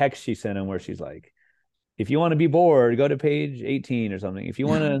text she sent him, where she's like, "If you want to be bored, go to page 18 or something. If you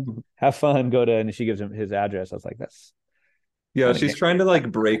want to have fun, go to." And she gives him his address. I was like, "That's Yeah, kind of she's trying to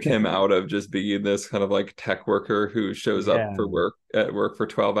like break him out of just being this kind of like tech worker who shows up for yeah, work for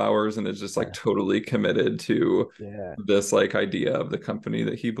 12 hours and is just like yeah, totally committed to yeah, this like idea of the company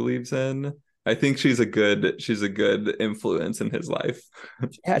that he believes in. I think she's a good influence in his life.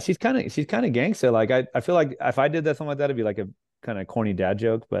 yeah." She's kind of gangster. Like I feel like if I did that something like that, it'd be like a kind of corny dad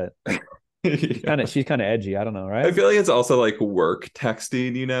joke. But she's kind of Yeah. she's kind of edgy. I don't know, I right? feel like it's also like work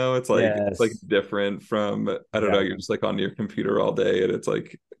texting. It's like Yes, different from, I don't know, you're exactly. just like on your computer all day and it's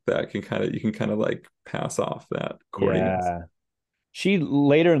like that can kind of you can kind of like pass off that corniness. Yeah. She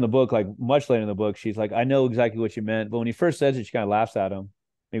later in the book, like much later in the book, she's like, "I know exactly what you meant." But when he first says it, she kind of laughs at him,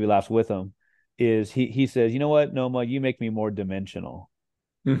 maybe laughs with him. Is he says, "You know what, Noma, you make me more dimensional."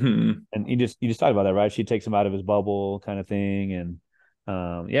 Hmm. And you just talked about that, right? She takes him out of his bubble, kind of thing,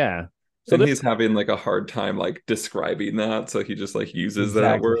 and yeah. So And there's he's having like a hard time like describing that, so he just like uses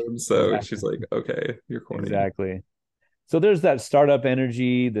that exactly, word. So she's exactly, like, okay, you're corny. exactly. So there's that startup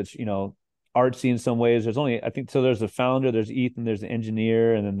energy that's artsy in some ways. There's only I think so. There's the founder, there's Ethan, there's the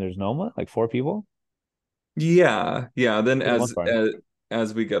engineer, and then there's Noma, like four people Yeah, yeah. Then for the most part.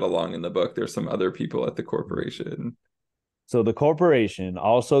 as we get along in the book, there's some other people at the corporation. So the corporation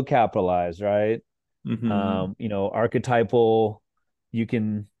also capitalized, right? Hmm. Archetypal. You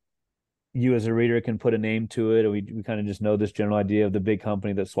can you as a reader can put a name to it. We kind of just know this general idea of the big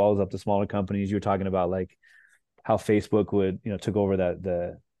company that swallows up the smaller companies. You were talking about like how Facebook would took over that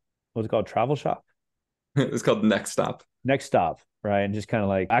the what's it called, Travel Shop, It's called Next Stop. Next Stop, right? And just kind of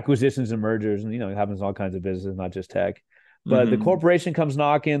like acquisitions and mergers, and it happens in all kinds of businesses, not just tech. But the Hmm. corporation comes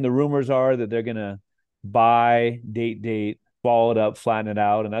knocking. The rumors are that they're gonna buy, date, swallow it up, flatten it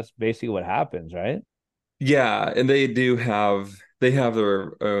out, and that's basically what happens, right? Yeah, and they have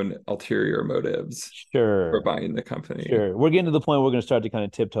their own ulterior motives for Sure, buying the company. sure. We're getting to the point where we're going to start to kind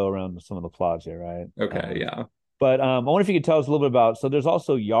of tiptoe around some of the plots here, right? Okay, yeah. But I wonder if you could tell us a little bit about. So there's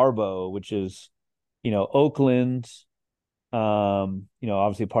also Yarbo, which is Oakland,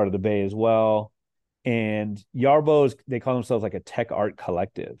 obviously part of the Bay as well. And Yarbo's, they call themselves like a tech art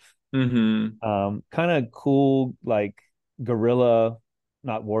collective. Hmm. Kind of cool, like guerrilla,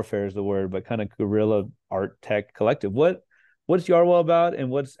 not warfare is the word, but kind of guerrilla art tech collective. What's Yarbo about,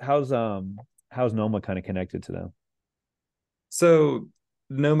 and how's Noma kind of connected to them? So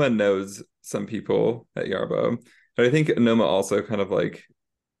Noma knows some people at Yarbo, but I think Noma also kind of like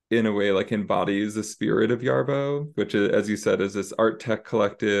in a way like embodies the spirit of Yarbo, which is, as you said, is this art tech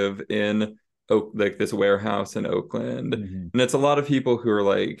collective in like this warehouse in Oakland. Hmm. And it's a lot of people who are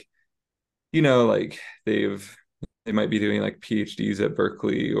like, like they might be doing like PhDs at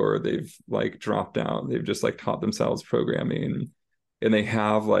Berkeley, or they've like dropped out. They've just like taught themselves programming. And they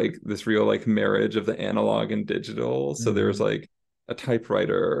have like this real like marriage of the analog and digital. So there's Hmm. like a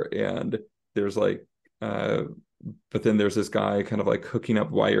typewriter, and there's like uh but then there's this guy kind of like hooking up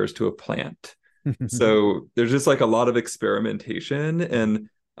wires to a plant. So there's just like a lot of experimentation, and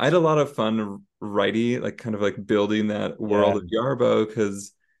I had a lot of fun writing, like kind of like building that Yeah. world of Yarbo,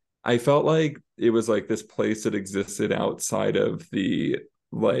 because I felt like it was like this place that existed outside of the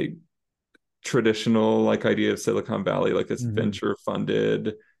like traditional like idea of Silicon Valley, like this Hmm. venture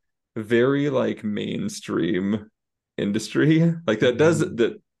funded, very like mainstream industry, like Hmm.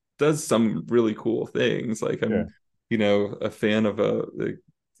 that does some really cool things. Like I'm, Sure. a fan of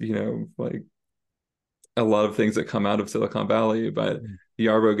like a lot of things that come out of Silicon Valley, but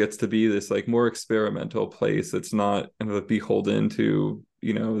Yarbo gets to be this like more experimental place that's not kind of beholden to,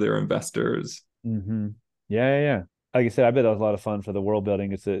 their investors. Hmm. Yeah, yeah, yeah. Like I said, I bet that was a lot of fun for the world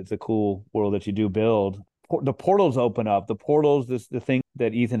building. It's a cool world that you do build. The portals open up. The portals, the thing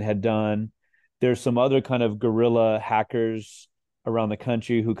that Ethan had done. There's some other kind of guerrilla hackers around the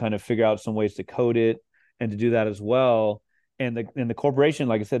country who kind of figure out some ways to code it and to do that as well. And the corporation,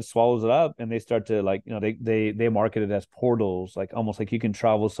 like I said, swallows it up, and they start to, like, they market it as portals, like almost like you can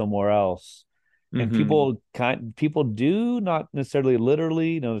travel somewhere else. And Hmm. people do not necessarily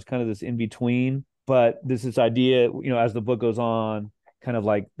literally, there's kind of this in between, but this idea, as the book goes on, kind of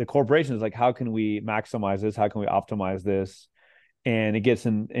like the corporation is like, how can we maximize this? How can we optimize this? And it gets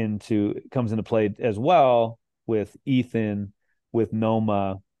comes into play as well with Ethan, with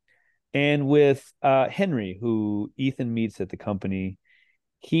Noma, and with Henry, who Ethan meets at the company.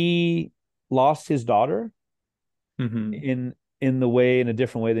 He lost his daughter Hmm. in a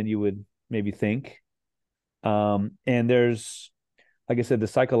different way than you would maybe think. And there's, like I said, the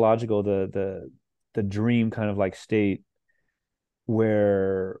psychological, the dream kind of like state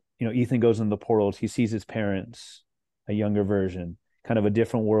where, Ethan goes in the portals, he sees his parents, a younger version, kind of a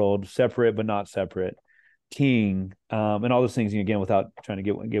different world, separate but not separate, king, and all those things, again, without trying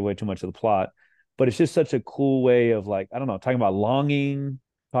to get away too much of the plot. But it's just such a cool way of, like, I don't know, talking about longing,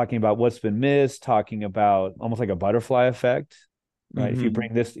 talking about what's been missed, talking about almost like a butterfly effect, right? If you Hmm.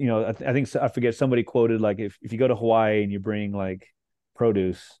 bring this, I think, I forget, somebody quoted, like, if you go to Hawaii and you bring like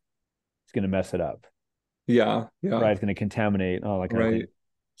produce, it's going to mess it up, Yeah, yeah, right? It's going to contaminate, all that kind of right. thing.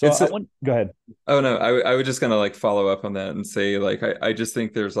 So It's I want, go ahead. Oh no, I was just gonna like follow up on that and say like I just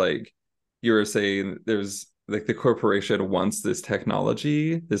think there's like you were saying there's like the corporation wants this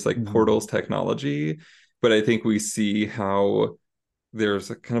technology, this like Mm-hmm. portals technology, but I think we see how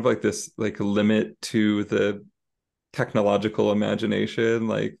there's a kind of like this like limit to the technological imagination,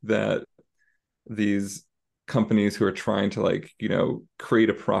 like that these companies who are trying to like, create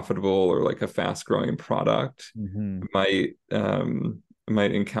a profitable or like a fast growing product Mm-hmm.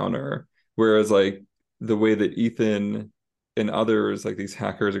 might encounter. Whereas like the way that Ethan and others, like these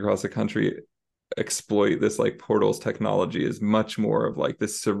hackers across the country, exploit this like portals technology is much more of like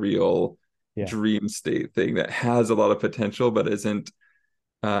this surreal Yeah. dream state thing that has a lot of potential but isn't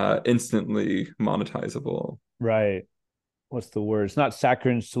instantly monetizable. Right. What's the word? It's not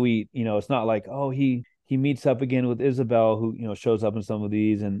saccharine sweet. It's not like, oh, he meets up again with Isabel, who, shows up in some of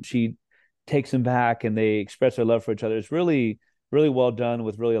these, and she takes him back, and they express their love for each other. It's really, really well done,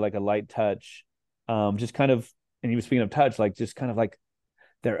 with really like a light touch. Just kind of, and even speaking of touch, like, just kind of like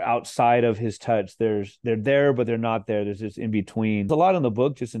they're outside of his touch. They're there, but they're not there. There's just in between. There's a lot in the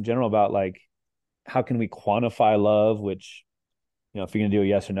book just in general about, like, how can we quantify love, which, if you're gonna do a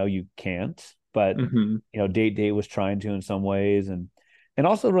yes or no, you can't. But, Hmm. date was trying to in some ways, and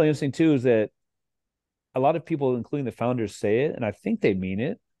also really interesting too is that a lot of people, including the founders, say it, and I think they mean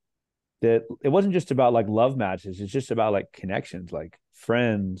it. That it wasn't just about like love matches; it's just about like connections, like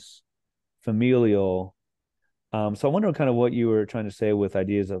friends, familial. So I wonder kind of what you were trying to say with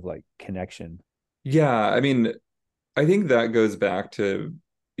ideas of like connection. Yeah, I mean, I think that goes back to,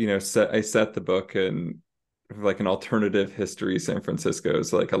 I set the book in like an alternative history San Francisco,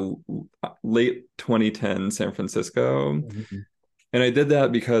 so like a late 2010 San Francisco. Mhm. And I did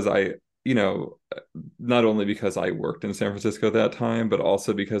that because you know, not only because I worked in San Francisco at that time, but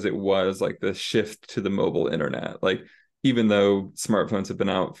also because it was like the shift to the mobile internet. Like, even though smartphones have been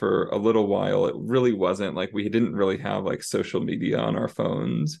out for a little while, it really wasn't like we didn't really have like social media on our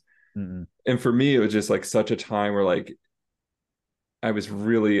phones. Mhm. And for me, it was just like such a time where like I was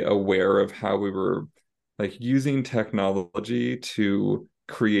really aware of how we were like using technology to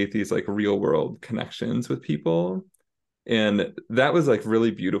create these like real world connections with people. And that was like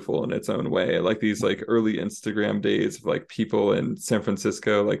really beautiful in its own way. Like these like early Instagram days of like people in San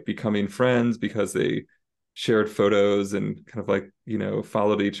Francisco like becoming friends because they shared photos and kind of like,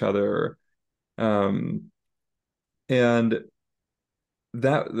 followed each other. Um, and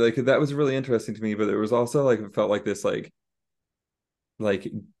that was really interesting to me, but it was also like it felt like this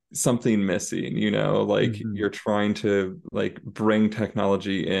like something missing, like Hmm. you're trying to like bring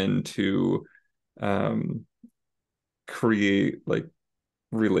technology in to um create like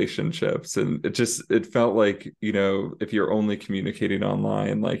relationships, and it felt like, if you're only communicating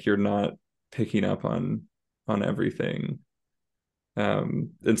online, like you're not picking up on everything.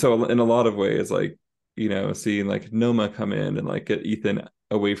 And so in a lot of ways, like, seeing like Noma come in and like get Ethan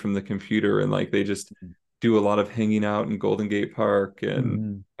away from the computer, and like they just do a lot of hanging out in Golden Gate Park and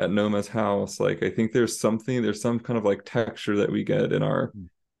Hmm. at Noma's house. Like I think there's some kind of like texture that we get in our,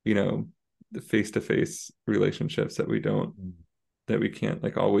 you know, the face-to-face relationships that we can't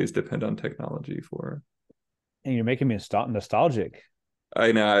like always depend on technology for. And you're making me nostalgic,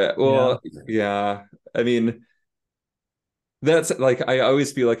 I know. you know? Well, yeah. I mean, that's like I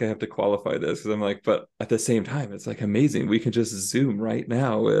always feel like I have to qualify this because I'm like, but at the same time, it's like amazing. We can just Zoom right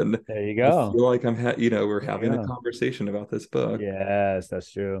now, and There you I go. feel like we're There you having a go. conversation about this book. Yes,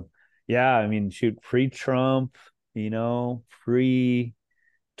 that's true. Yeah, I mean, shoot, pre-Trump, pre-Twitter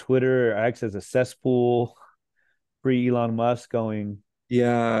X as a cesspool, pre-Elon Musk going.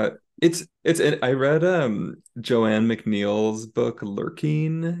 Yeah, I read Joanne McNeil's book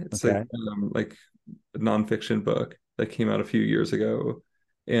Lurking. It's Okay. like a nonfiction book that came out a few years ago,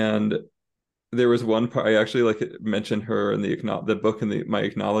 and there was one part I actually like mentioned her in the book and my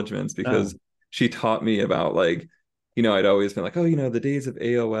acknowledgments Oh, because she taught me about like, I'd always been like, oh, the days of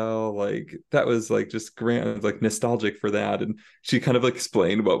AOL, like that was like just grand, like nostalgic for that. And she kind of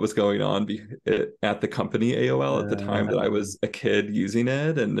explained what was going on at the company AOL at the time that I uh, was a kid using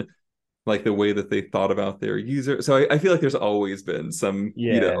it, and like the way that they thought about their user. So I feel like there's always been some,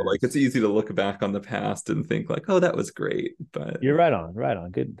 like it's yes. easy to look back on the past and think like, oh, that was great. But You're right on, right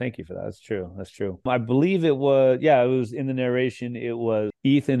on. Good. Thank you for that. That's true. That's true. I believe it was, yeah, it was in the narration. It was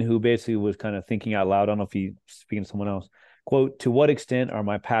Ethan who basically was kind of thinking out loud. I don't know if he speaking to someone else. Quote, to what extent are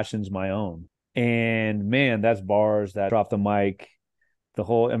my passions my own? And man, that's bars that drop the mic. The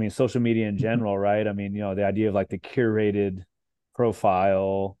whole, I mean, social media in general, right? I mean, the idea of like the curated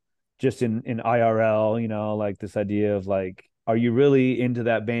profile just in IRL, like this idea of like, are you really into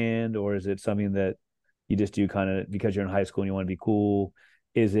that band or is it something that you just do kind of because you're in high school and you want to be cool?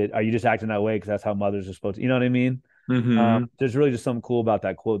 Are you just acting that way because that's how mothers are supposed to, you know what I mean? hmm There's really just something cool about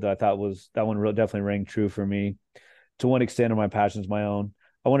that quote that I thought was that one definitely rang true for me. To one extent, are my passions my own?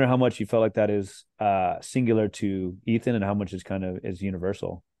 I wonder how much you felt like that is singular to Ethan and how much is kind of is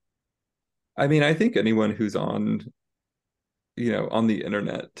universal. I mean, I think anyone who's on the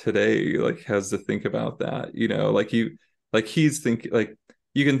internet today like has to think about that, like he's thinking like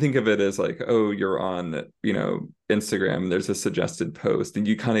you can think of it as like, oh, you're on, Instagram, there's a suggested post, and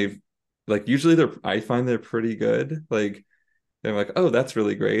you kind of like usually I find they're pretty good. Like they're like, oh, that's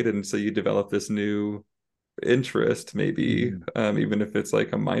really great. And so you develop this new interest, maybe, Mm-hmm. even if it's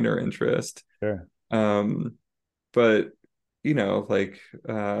like a minor interest. Sure. Um, but like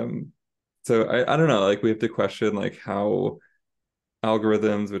so I don't know, like we have to question like how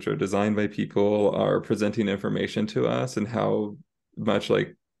algorithms, which are designed by people, are presenting information to us and how much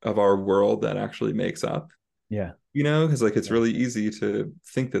like of our world that actually makes up, Yeah. because like it's Yeah. really easy to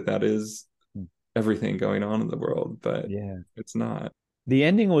think that that is Mm. everything going on in the world, but Yeah. it's not. The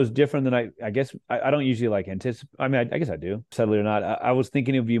ending was different than I guess I don't usually like anticipate. I mean, I guess I do, subtly or not. I was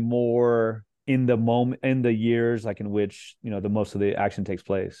thinking it would be more in the moment, in the years like in which, the most of the action takes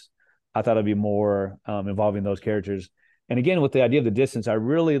place. I thought it'd be more involving those characters. And again, with the idea of the distance, I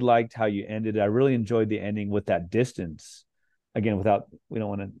really liked how you ended. I really enjoyed the ending with that distance. Again, without we don't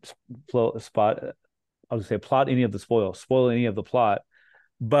want to spot. I was gonna say plot any of the spoil any of the plot,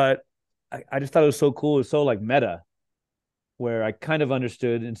 but I just thought it was so cool. It was so like meta where I kind of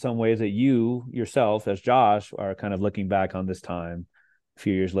understood in some ways that you yourself, as Josh, are kind of looking back on this time a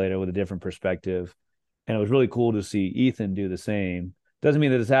few years later with a different perspective. And it was really cool to see Ethan do the same. Doesn't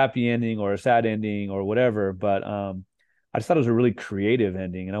mean that it's a happy ending or a sad ending or whatever, but I just thought it was a really creative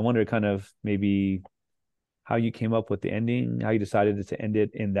ending. And I wonder kind of maybe how you came up with the ending, how you decided to end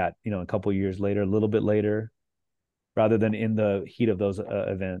it in that, a couple of years later, a little bit later, rather than in the heat of those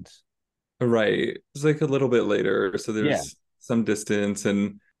events. Right, it's like a little bit later, so Yeah. there's some distance.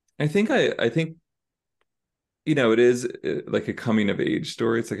 And I think it is like a coming of age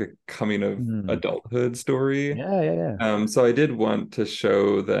story. It's like a coming of Mm. adulthood story. Yeah, yeah, yeah. So I did want to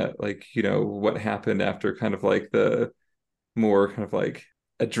show that, like, what happened after kind of like the more kind of like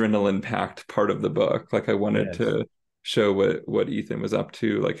adrenaline packed part of the book. Like I wanted Yes. to show what Ethan was up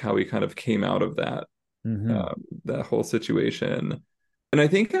to, like how he kind of came out of Mm-hmm. that whole situation. And I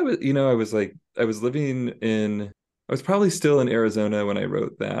think I was like, I was probably still in Arizona when I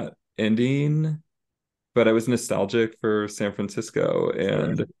wrote that ending, but I was nostalgic for San Francisco. Sure.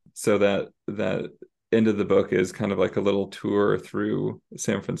 And so that end of the book is kind of like a little tour through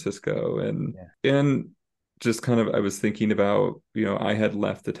San Francisco. Yeah. And just kind of, I was thinking about, I had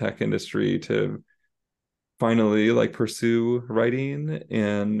left the tech industry to finally like pursue writing,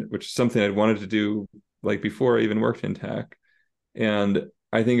 and which is something I'd wanted to do like before I even worked in tech. And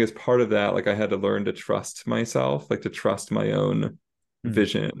I think as part of that, like I had to learn to trust myself, like to trust my own Mm.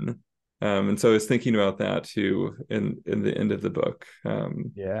 vision. And so I was thinking about that too in the end of the book.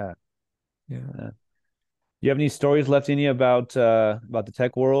 Yeah. Yeah. Do you have any stories left in you about the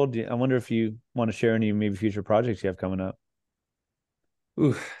tech world? I wonder if you want to share any maybe future projects you have coming up.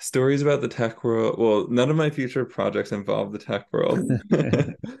 Ooh, stories about the tech world. Well, none of my future projects involve the tech world.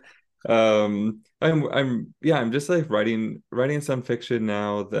 I'm just like writing some fiction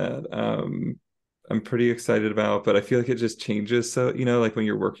now that I'm pretty excited about, but I feel like it just changes. So, like when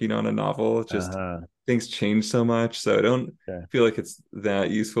you're working on a novel, it just Uh-huh. things change so much. So I don't Okay. feel like it's that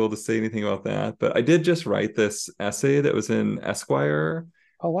useful to say anything about that. But I did just write this essay that was in Esquire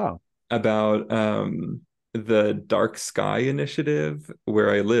Oh, wow. about the Dark Sky Initiative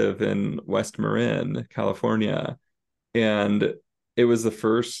where I live in West Marin, California. And it was the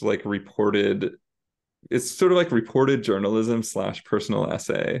first like reported, it's sort of like reported journalism slash personal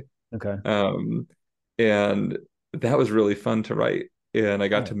essay. Okay. Um, and that was really fun to write. And I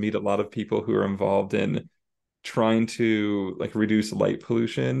got to Nice. meet a lot of people who are involved in trying to like reduce light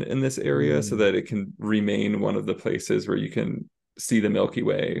pollution in this area so Mm. that it can remain one of the places where you can see the Milky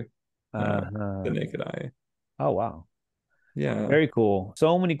Way, the Uh-huh. naked eye. Oh, wow. Yeah. Very cool.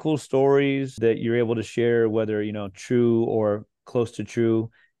 So many cool stories that you're able to share, whether, true or close to true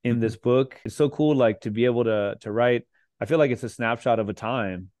in Mhm. this book. It's so cool, like to be able to write. I feel like it's a snapshot of a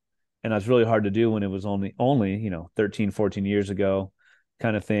time. And that's really hard to do when it was only, 13, 14 years ago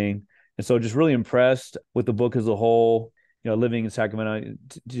kind of thing. And so just really impressed with the book as a whole, living in Sacramento,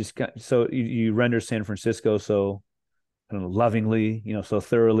 so you render San Francisco so I don't know, lovingly, so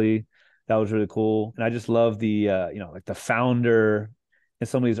thoroughly. That was really cool. And I just love the, like the founder and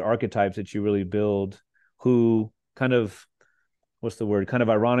some of these archetypes that you really build who kind of, what's the word? Kind of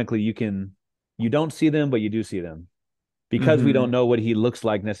ironically, you don't see them, but you do see them because we don't Hmm. know what he looks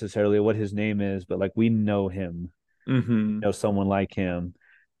like necessarily, what his name is, but like we know him, Hmm. someone like him.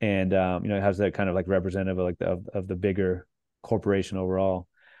 And, it has that kind of like representative of like of the bigger corporation overall.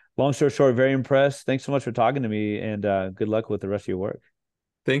 Long story short, very impressed. Thanks so much for talking to me, and good luck with the rest of your work.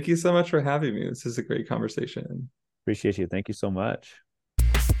 Thank you so much for having me. This is a great conversation. Appreciate you. Thank you so much.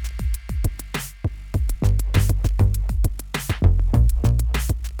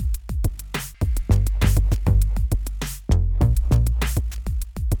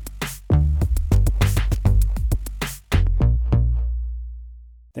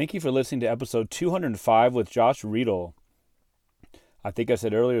 Thank you for listening to episode 205 with Josh Riedel. I think I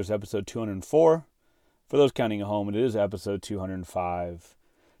said earlier it was episode 204. For those counting at home, it is episode 205.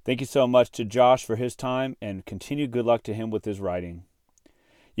 Thank you so much to Josh for his time, and continued good luck to him with his writing.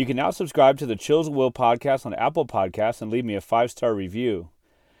 You can now subscribe to the Chills at Will podcast on Apple Podcasts and leave me a 5-star review.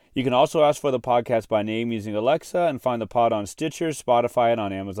 You can also ask for the podcast by name using Alexa and find the pod on Stitcher, Spotify, and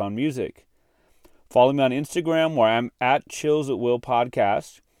on Amazon Music. Follow me on Instagram where I'm at Chills at Will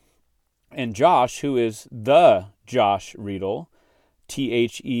Podcast. And Josh, who is the Josh Riedel,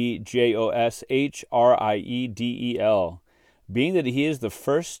 TheJoshRiedel. Being that he is the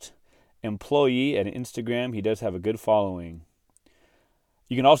first employee at Instagram, he does have a good following.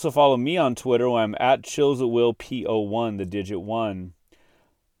 You can also follow me on Twitter where I'm at Chills at Will PO1, the digit 1.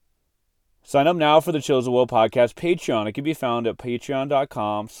 Sign up now for the Chills at Will podcast Patreon. It can be found at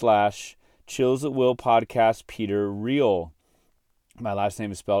patreon.com/Chills at Will podcast Peter Riel. My last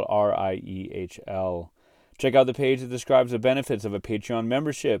name is spelled Riehl. Check out the page that describes the benefits of a Patreon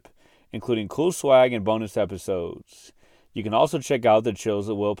membership, including cool swag and bonus episodes. You can also check out the Chills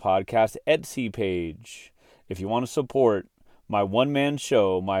at Will podcast Etsy page. If you want to support my one-man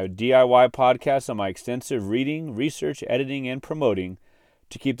show, my DIY podcast, and my extensive reading, research, editing, and promoting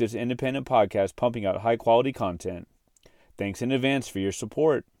to keep this independent podcast pumping out high-quality content. Thanks in advance for your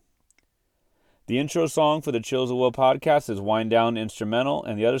support. The intro song for the Chills of Will podcast is Wind Down Instrumental,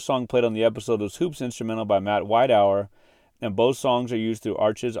 and the other song played on the episode was Hoops Instrumental by Matt Whitehour, and both songs are used through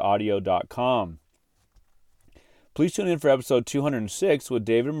archesaudio.com. Please tune in for episode 206 with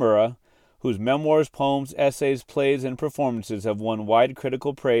David Murrah, whose memoirs, poems, essays, plays, and performances have won wide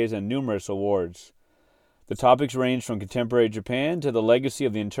critical praise and numerous awards. The topics range from contemporary Japan to the legacy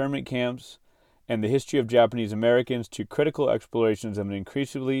of the internment camps and the history of Japanese Americans to critical explorations of an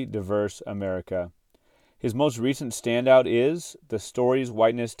increasingly diverse America. His most recent standout is The Stories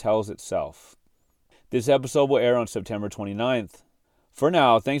Whiteness Tells Itself. This episode will air on September 29th. For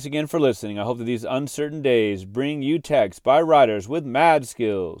now, thanks again for listening. I hope that these uncertain days bring you texts by writers with mad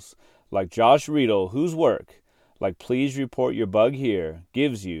skills, like Josh Riedel, whose work, like Please Report Your Bug Here,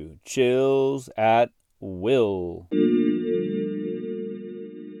 gives you chills at will.